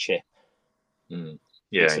that chip.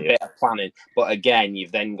 It's a bit of planning, but again,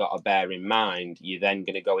 you've then got to bear in mind you're then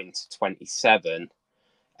going to go into 27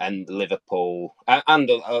 and Liverpool and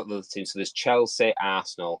other teams. So there's Chelsea,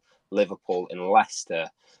 Arsenal, Liverpool, and Leicester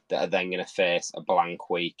that are then going to face a blank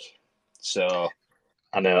week. So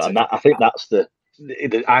I know, and I think that's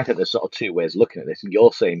I think there's sort of two ways of looking at this.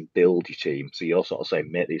 You're saying build your team, so you're sort of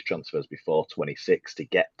saying make these transfers before 26 to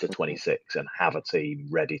get to 26 and have a team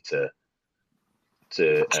ready to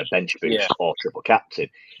bench boost or triple captain.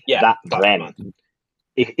 Yeah, that then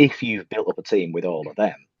if you've built up a team with all of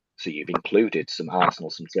them, so you've included some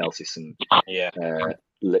Arsenal, some Chelsea, some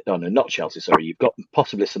no, not Chelsea. Sorry, you've got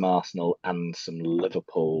possibly some Arsenal and some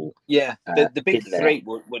Liverpool. Yeah, the big in there. three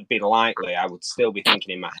would be likely. I would still be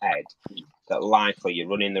thinking in my head that likely you're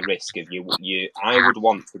running the risk of you. I would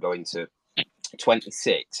want to go into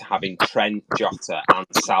 26 having Trent, Jota, and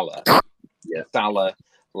Salah. Yeah. Salah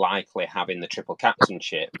likely having the triple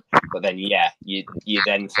captainship, but then you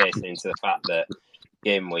then facing into the fact that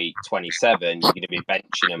game week 27 you're going to be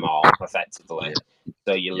benching them all effectively,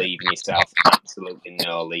 so you're leaving yourself absolutely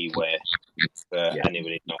no leeway for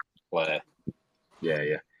anybody not to play.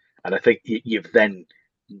 Yeah, and I think you've then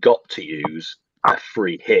got to use a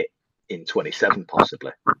free hit in 27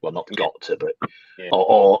 possibly. Well, not got to, but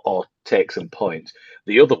or take some points.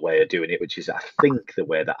 The other way of doing it, which is I think the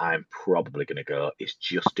way that I'm probably going to go, is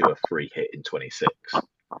just do a free hit in 26.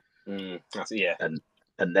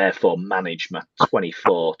 And therefore manage my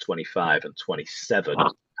 24, 25 and 27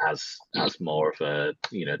 as more of a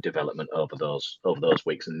development over those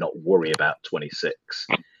weeks, and not worry about 26.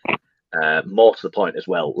 More to the point as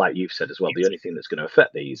well, like you've said as well, the only thing that's going to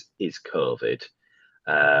affect these is COVID,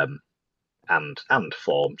 and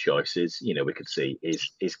form choices. We could see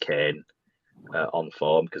is Kane on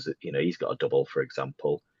form, because he's got a double, for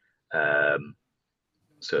example.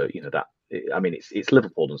 So that, I mean, it's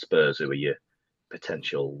Liverpool and Spurs who are your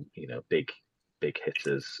potential big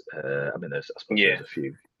hitters. I mean, there's a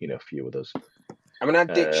few others. I mean, I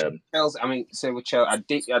did Chelsea. I mean, so with Chelsea,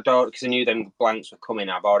 I don't, because I knew them blanks were coming.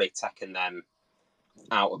 I've already taken them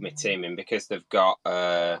out of my teaming because they've got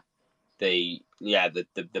the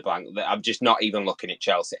blank. I'm just not even looking at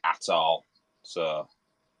Chelsea at all. So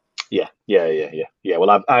yeah.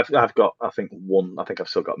 Well, I've got, I think I've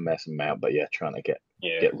still got Mason Mount, but trying to get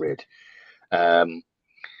rid.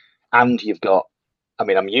 And you've got, I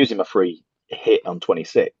mean, I'm using my free hit on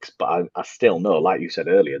 26, but I still know, like you said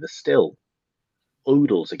earlier, there's still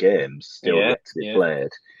oodles of games still yet to be played.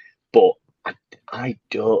 But I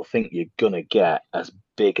don't think you're gonna get as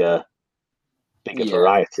big a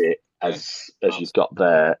variety as you've got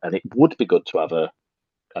there, and it would be good to have a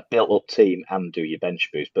built up team and do your bench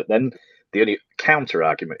boost. But then the only counter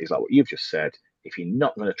argument is like what you've just said: if you're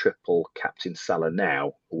not going to triple captain Salah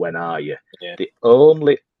now, when are you? The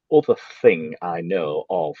only other thing I know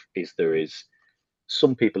of is there is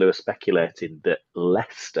some people who are speculating that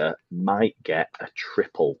Leicester might get a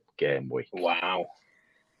triple game week. Wow.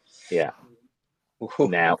 Yeah.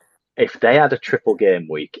 Now, if they had a triple game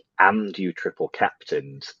week and you triple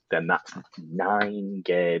captains, then that's 9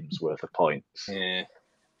 games worth of points. Yeah.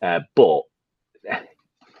 But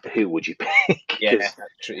who would you pick?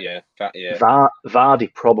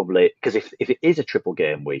 Vardy probably, because if it is a triple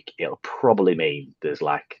game week, it'll probably mean there's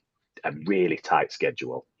like a really tight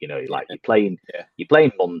schedule. Like you're playing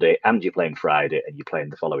Monday and you're playing Friday and you're playing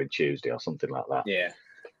the following Tuesday or something like that. Yeah.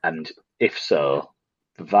 And if so,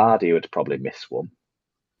 Vardy would probably miss one.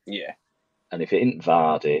 Yeah. And if it isn't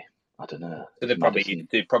Vardy, I don't know. So they'd probably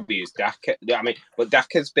use Daka. I mean, but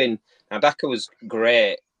Daka was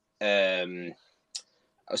great.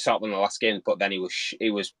 Sort of in the last game, but then he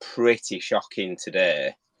was pretty shocking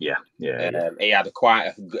today. Yeah. He had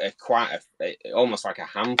quite a almost like a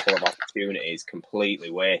handful of opportunities, completely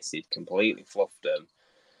wasted, completely fluffed them.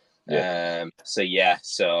 I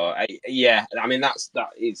mean that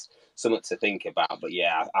is something to think about. But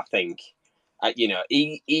I think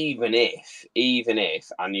even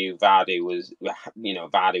if I knew Vardy was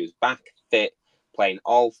back fit, playing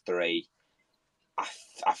all three,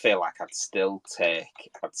 I feel like I'd still take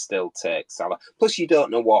Salah. Plus, you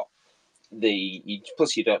don't know what the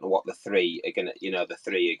three are gonna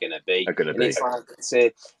be. And it's like,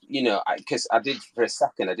 because I did for a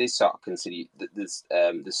second, I did sort of consider that there's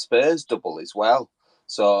the Spurs double as well.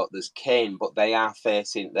 So there's Kane, but they are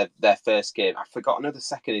facing their first game. I've forgotten who the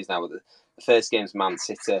second is now, but the first game's Man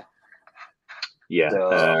City. Yeah,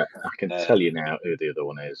 so, I can tell you now who the other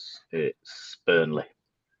one is. It's Burnley.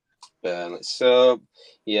 So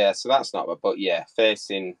that's not bad, but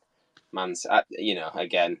facing Man City,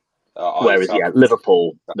 again. Whereas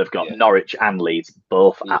Liverpool, they've got Norwich and Leeds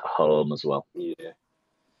both at home as well.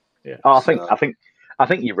 Yeah. Oh, I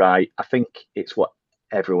think you're right. I think it's what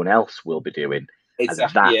everyone else will be doing.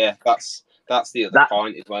 Exactly. That's the other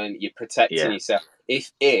point is when you're protecting yourself.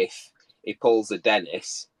 If he pulls a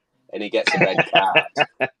Dennis and he gets a red card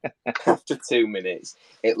after 2 minutes,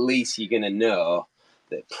 at least you're gonna know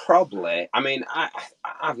that probably. I mean,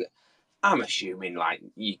 I'm assuming like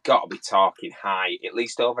you got to be talking high, at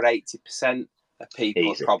least over 80% of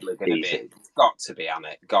people are probably going to be. It's got to be on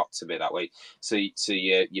it. Got to be that way. So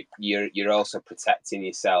you're also protecting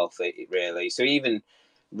yourself. It really. So even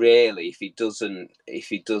really, if he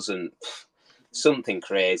doesn't, something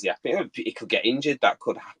crazy. I think he could get injured. That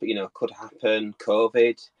could happen. Could happen.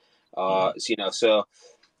 COVID, or So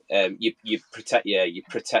you're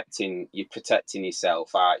protecting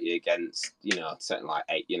yourself, aren't you, against something like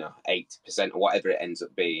 80% or whatever it ends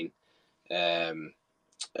up being,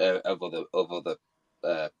 of other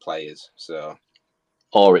players. So.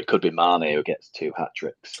 Or it could be Mane who gets 2 hat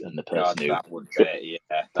tricks, and the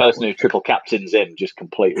person who triple captains him just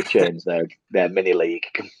completely changed their mini league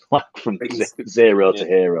from 0 to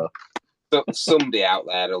hero. So somebody out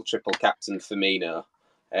there will triple captain Firmino,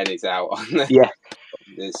 and he's out on the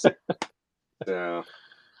So.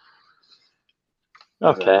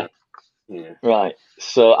 Okay. Yeah. Right.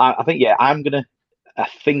 So I think I'm gonna. I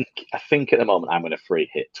think at the moment I'm gonna free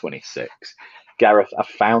hit 26. Gareth, I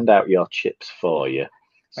found out your chips for you.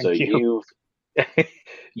 Thank you.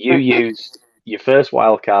 You used your first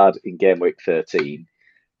wild card in game week 13.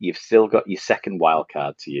 You've still got your second wild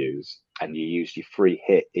card to use, and you used your free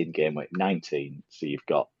hit in game week 19. So you've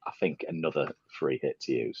got, I think, another free hit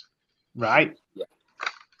to use. Right. Yeah.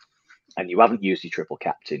 And you haven't used your triple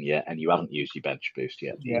captain yet, and you haven't used your bench boost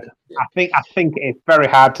yet. Yeah. I think it's very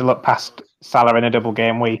hard to look past Salah in a double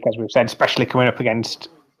game week, as we've said, especially coming up against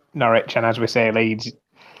Norwich and, as we say, Leeds.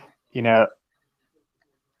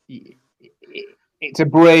 It's a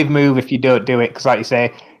brave move if you don't do it, because, like you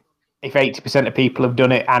say, if 80% of people have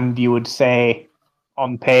done it, and you would say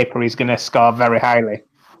on paper he's going to score very highly.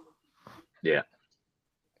 Yeah.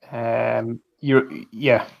 You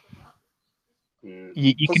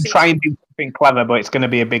can try and do something clever, but it's going to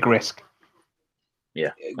be a big risk.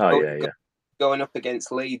 Yeah. Going up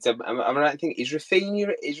against Leeds, am I right? I think is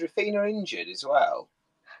Rafinha injured as well?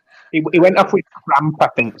 He went off with cramp, I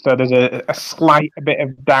think. So there's a slight bit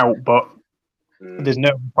of doubt, but there's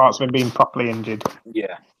no reports of him being properly injured.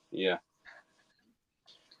 Yeah. Yeah,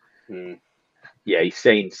 he's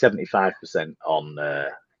saying 75% on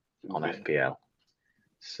FPL.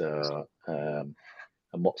 So and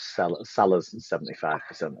what's Salah's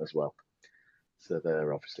 75% as well. So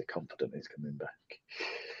they're obviously confident he's coming back.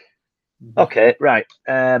 Okay, right.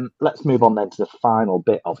 Let's move on then to the final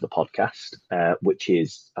bit of the podcast, which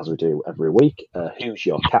is, as we do every week, who's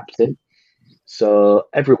your captain? So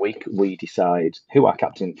every week we decide who our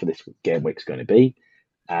captain for this game week is going to be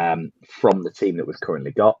from the team that we've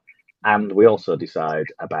currently got. And we also decide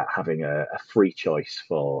about having a free choice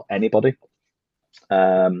for anybody.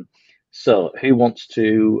 So who wants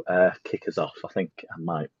to kick us off? I think I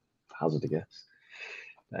might hazard a guess.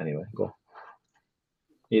 Anyway, go on.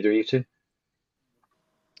 Either of you two?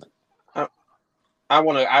 I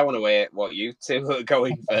want to hear what you two are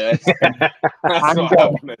going first. That's what I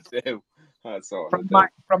want to do. From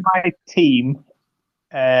my team,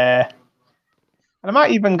 and I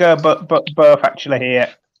might even go but both actually here.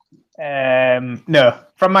 No,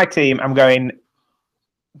 from my team, I'm going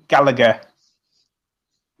Gallagher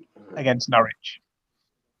against Norwich.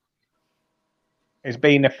 He's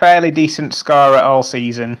been a fairly decent scorer all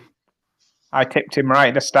season. I tipped him right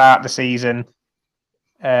at the start of the season.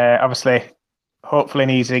 Obviously, hopefully an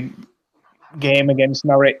easy game against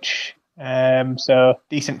Norwich. So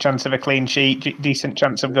decent chance of a clean sheet, decent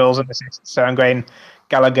chance of goals and assists. So I'm going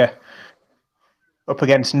Gallagher up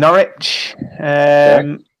against Norwich.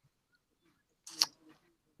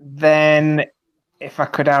 Then, if I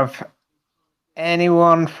could have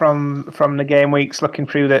anyone from the game weeks looking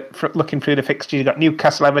through the fixtures, you've got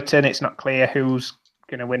Newcastle, Everton. It's not clear who's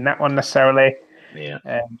going to win that one necessarily. Yeah.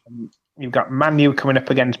 You've got Man U coming up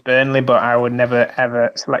against Burnley, but I would never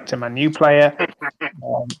ever select a Man U player.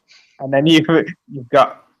 And then you've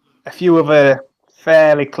got a few other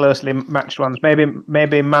fairly closely matched ones.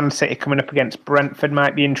 Maybe Man City coming up against Brentford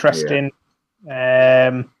might be interesting.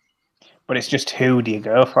 Yeah. But it's just who do you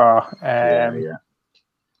go for?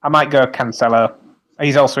 I might go Cancelo.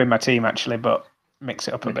 He's also in my team actually, but mix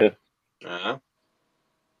it up a bit.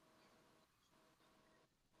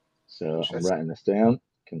 So I'm writing this down.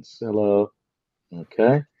 Cancelo.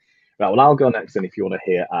 Okay. Right, well, I'll go next then if you want to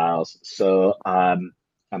hear ours. So I'm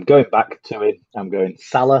going back to it. I'm going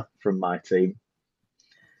Salah from my team.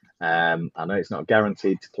 I know it's not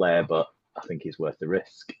guaranteed to play, but I think he's worth the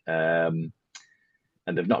risk. And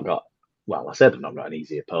they've not got, well, I said they've not got an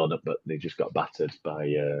easy opponent, but they just got battered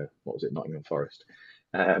by, Nottingham Forest.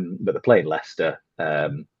 But they're playing Leicester.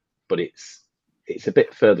 But it's a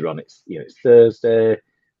bit further on. It's Thursday.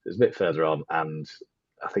 It's a bit further on, and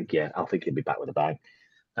I think he'll be back with a bang.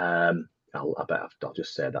 I'll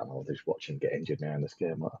just say that, and I'll just watch him get injured now in this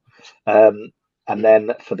game. And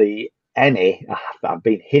then for the any, I've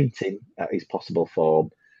been hinting at his possible form.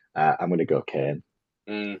 I'm going to go Kane.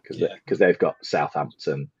 because they've got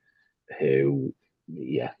Southampton, who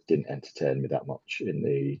didn't entertain me that much in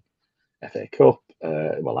the FA Cup.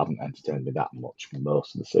 Haven't entertained me that much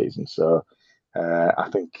most of the season. So I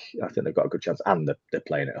think they've got a good chance, and they're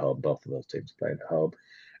playing at home. Both of those teams are playing at home.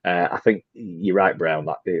 I think you're right, Brown.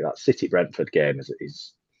 That City Brentford game is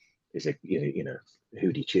a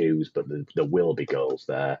who do you choose? But there will be goals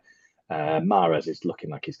there. Mahrez is looking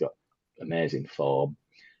like he's got amazing form.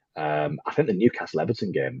 I think the Newcastle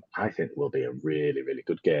Everton game will be a really, really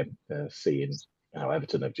good game. Seeing how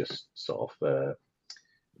Everton have just sort of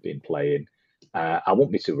been playing, I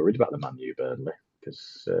won't be too worried about the Man U Burnley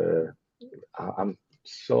because I'm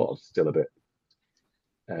sort of still a bit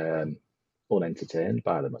unentertained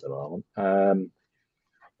by them at the moment.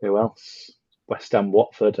 Who else? West Ham,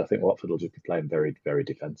 Watford. I think Watford will just be playing very, very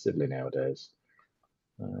defensively nowadays.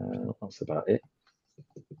 That's about it.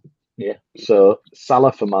 Yeah. So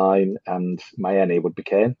Salah for mine, and my any would be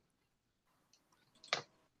Kane.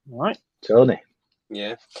 All right. Tony.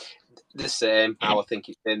 Yeah, the same. I would think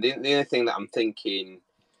the only thing that I'm thinking,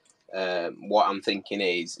 what I'm thinking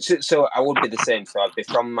is, so I would be the same. So I'd be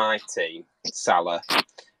from my team, Salah,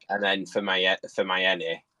 and then for my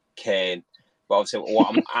any, Kane. But obviously,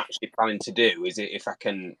 what I'm actually planning to do is, if I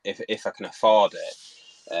can afford it,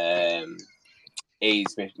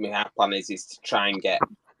 is my plan is to try and get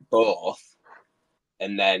both,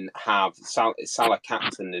 and then have Salah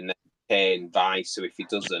captain and then Kane vice. So if he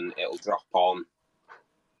doesn't, it'll drop on.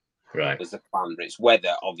 Right. As the plan. It's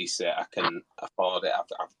whether obviously I can afford it.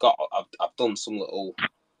 I've done some little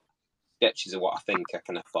sketches of what I think I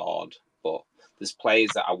can afford, but there's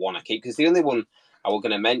players that I want to keep, because the only one I was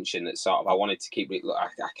going to mention that sort of I wanted to keep it. Look, I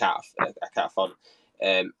can't afford,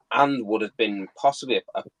 and would have been possibly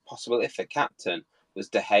a possibility for captain was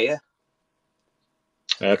De Gea.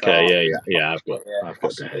 Okay, yeah, I've got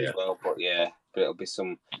De Gea as well, but it'll be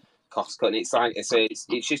some cost cutting. It's like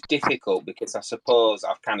it's just difficult because I suppose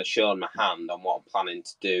I've kind of shown my hand on what I'm planning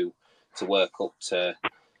to do to work up to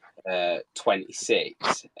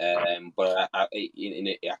 26, but I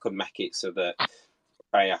could make it so that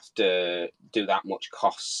I have to do that much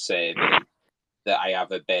cost saving that I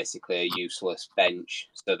have basically a useless bench.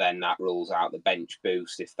 So then that rules out the bench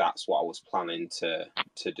boost if that's what I was planning to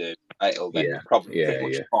do. It'll then probably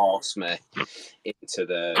pretty much force me into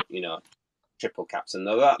the triple captain.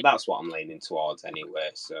 Though that's what I'm leaning towards anyway.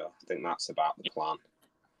 So I think that's about the plan.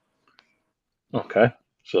 Okay.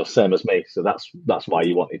 So same as me. So that's why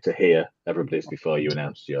you wanted to hear everybody's before you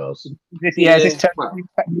announced yours. This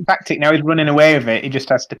tactic now he's running away with it. He just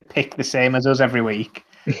has to pick the same as us every week.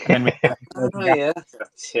 And then yeah.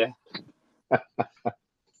 Just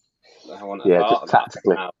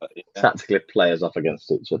tactically play us off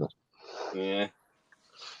against each other. Yeah.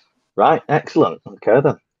 Right. Excellent. Okay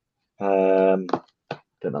then. I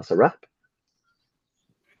think that's a wrap.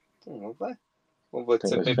 Lovely. Well,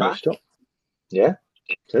 to be back. Yeah,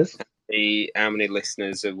 it is. How many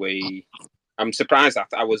listeners are we? I'm surprised.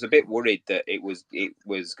 I was a bit worried that it was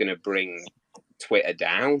going to bring Twitter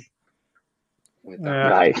down. With that.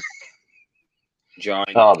 Right. Join.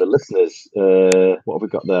 Oh, the listeners. What have we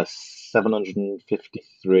got there?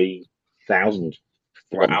 753,000.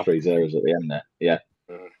 Wow. 3 zeros at the end there. Yeah.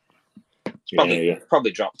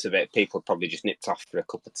 Probably dropped a bit. People probably just nipped off for a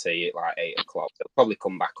cup of tea at like 8 o'clock. They'll probably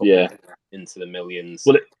come back up into the millions.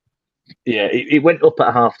 Well, it went up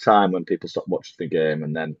at half time when people stopped watching the game,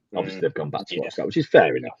 and then obviously they've gone back to watch that, which is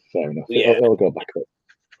fair enough. Yeah. It'll go back up.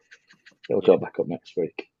 It'll go back up next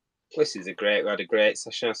week. We had a great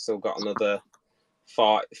session. I've still got another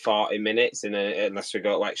 40 minutes, unless we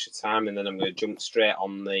go to extra time, and then I'm going to jump straight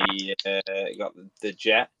on the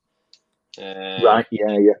jet. Right, yeah.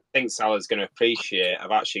 I think Salah's going to appreciate.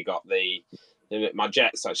 I've actually got my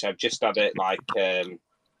jets. Actually, I've just had it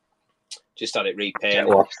repainted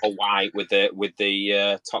all white with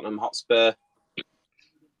the Tottenham Hotspur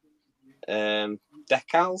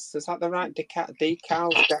decals. Is that the right decals?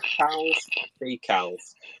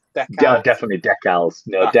 Yeah, definitely decals.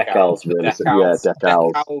 No, decals. Really.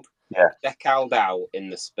 Decals. Decaled out in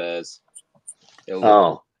the Spurs.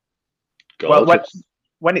 Oh, well,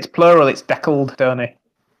 when it's plural, it's deckled, Tony.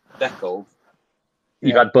 Deckled.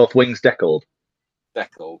 You've had both wings deckled.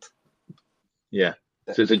 Deckled. Yeah.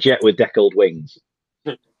 So it's a jet with deckled wings.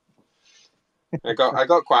 I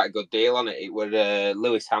got quite a good deal on it. It was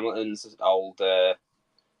Lewis Hamilton's old. Okay.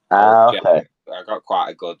 I got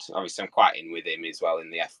quite a good. Obviously, I'm quite in with him as well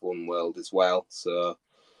in the F1 world as well. So.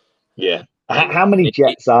 Yeah. How many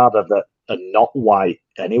jets are there that are not white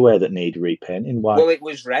anyway that need repainting white? Well, it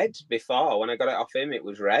was red before. When I got it off him, it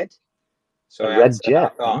was red. So red jet. I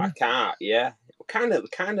thought I can't. Yeah, kind of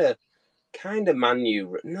kind of Man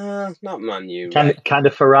U. No, not Man U. Kind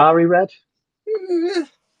of Ferrari red. Is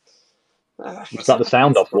that the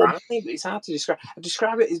sound of one? It's hard to describe. I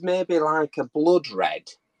describe it as maybe like a blood red.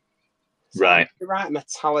 Right. Right,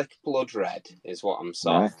 metallic blood red is what I'm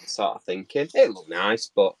sort of thinking. It looked nice,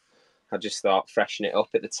 but I just thought freshen it up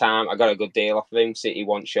at the time. I got a good deal off of him. City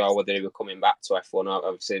weren't sure whether he were coming back to F1 or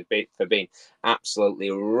obviously for being absolutely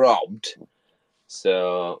robbed.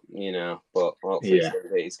 So, but hopefully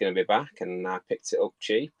he's going to be back, and I picked it up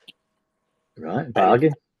cheap. Right,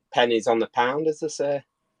 bargain. Pennies on the pound, as they say.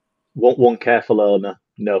 One careful owner,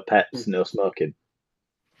 no pets, no smoking.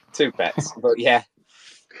 2 pets, but yeah.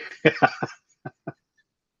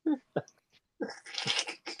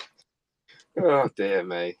 Oh, dear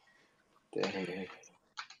me.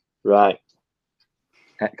 Right.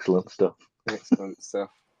 Excellent stuff. Excellent stuff.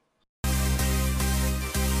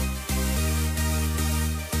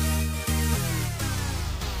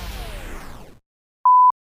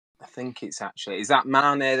 I think it's actually... Is that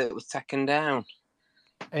Mane that was taken down?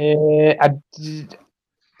 I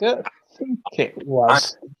don't think it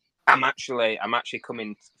was. I'm actually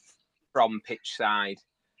coming from pitch side.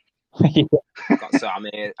 Yeah. So I'm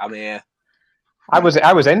here. I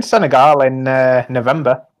was in Senegal in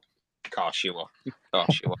November. Of course you were.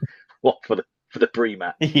 What for the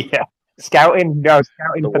pre-match? Yeah, scouting. No,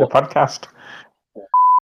 scouting for the podcast.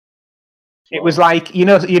 It was like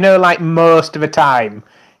like most of the time,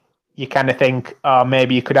 you kind of think, oh,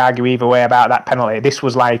 maybe you could argue either way about that penalty. This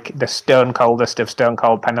was like the stone coldest of stone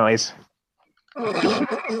cold penalties.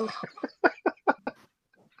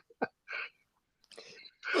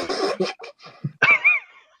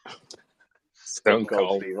 Stone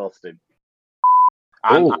cold. Steve Austin.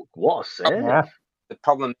 Oh, what a save! Yeah. The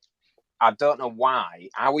problem, I don't know why.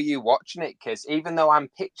 How are you watching it? Because even though I'm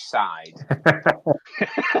pitch side,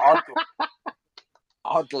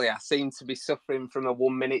 oddly, I seem to be suffering from a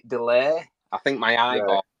 1 minute delay. I think my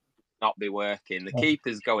eyeball not be working. The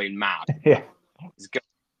keeper's going mad. Yeah.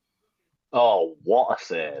 Oh, what a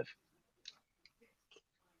save!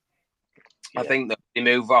 I think that they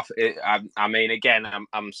move off. I mean, again,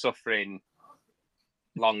 I'm suffering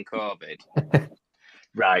long COVID.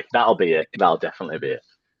 Right, that'll be it. That'll definitely be it.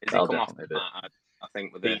 Is it come off? I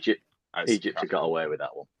think with Egypt have got away with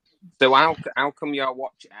that one. So how come you're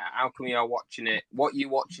watching it? What are you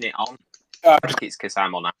watching it on? I think it's because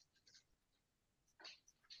I'm on.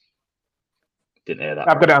 Didn't hear that.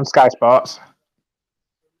 I've got it on Sky Sports.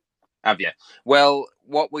 Have you? Well,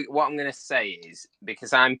 what I'm going to say is,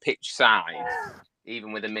 because I'm pitch side,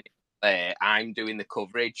 even with a minute delay, I'm doing the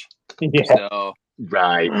coverage. Yeah. So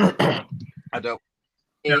right. I don't.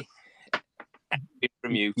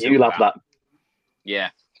 From you, you'll have that. Yeah.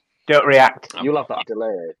 Don't react. You'll have that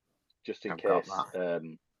delay, just in case.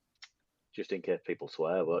 Just in case people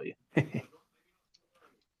swear, won't you?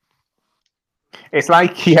 It's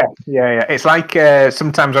like yeah. It's like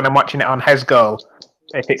sometimes when I'm watching it on Hes Goal,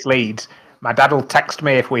 if it's Leeds, my dad will text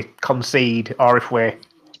me if we concede or if we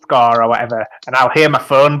score or whatever, and I'll hear my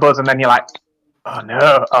phone buzz, and then you're like, oh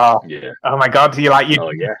no, oh my god, you're like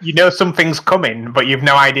you know something's coming, but you've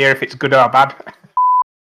no idea if it's good or bad.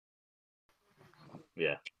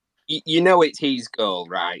 Yeah. You know it's his goal,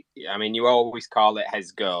 right? I mean, you always call it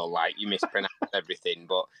his goal, like you mispronounce everything,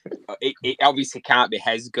 but it obviously can't be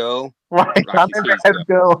his goal. Why can't it be his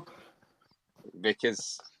goal?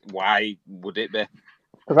 Because why would it be?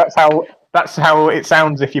 Because that's how it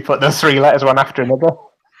sounds if you put those 3 letters one after another.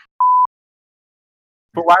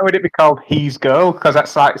 But why would it be called his goal? Because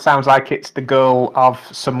sounds like it's the goal of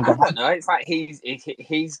some guy. I don't know. It's like he's.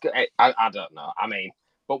 I don't know. I mean,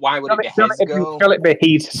 but why would it be his goal? Shall it be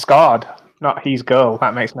he's scored, not his goal?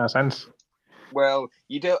 That makes no sense. Well,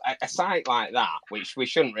 you do a site like that, which we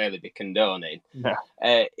shouldn't really be condoning. No.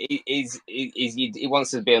 He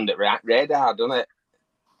wants to be under radar, doesn't it?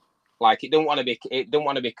 Like it don't want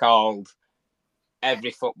to be called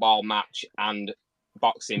every football match and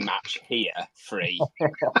boxing match here free.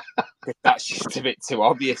 That's just a bit too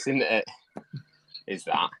obvious, isn't it? Is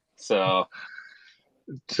that so?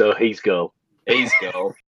 He's goal. He's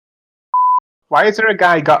goal. Why is there a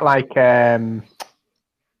guy got like a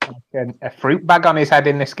fruit bag on his head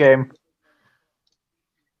in this game?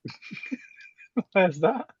 Where's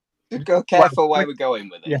that? Go careful where we're going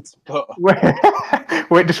with it. Yeah.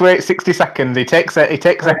 But just wait 60 seconds. He takes it.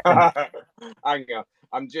 Hang on.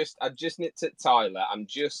 I just nipped to the toilet. I'm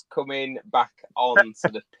just coming back onto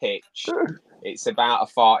the pitch. It's about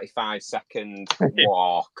a 45-second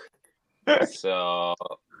walk. So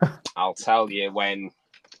I'll tell you when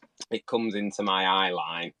it comes into my eye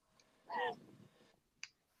line.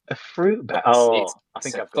 A fruit bat. Oh, I It's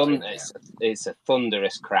think a I've got it. it's a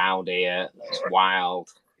thunderous crowd here. It's wild.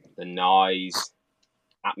 The noise,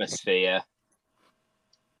 atmosphere.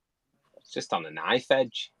 It's just on a knife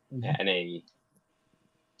edge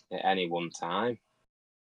at any one time.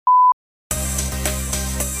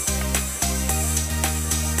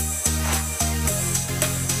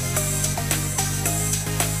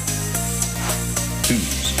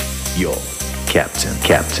 Who's your captain?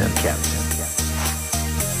 Captain.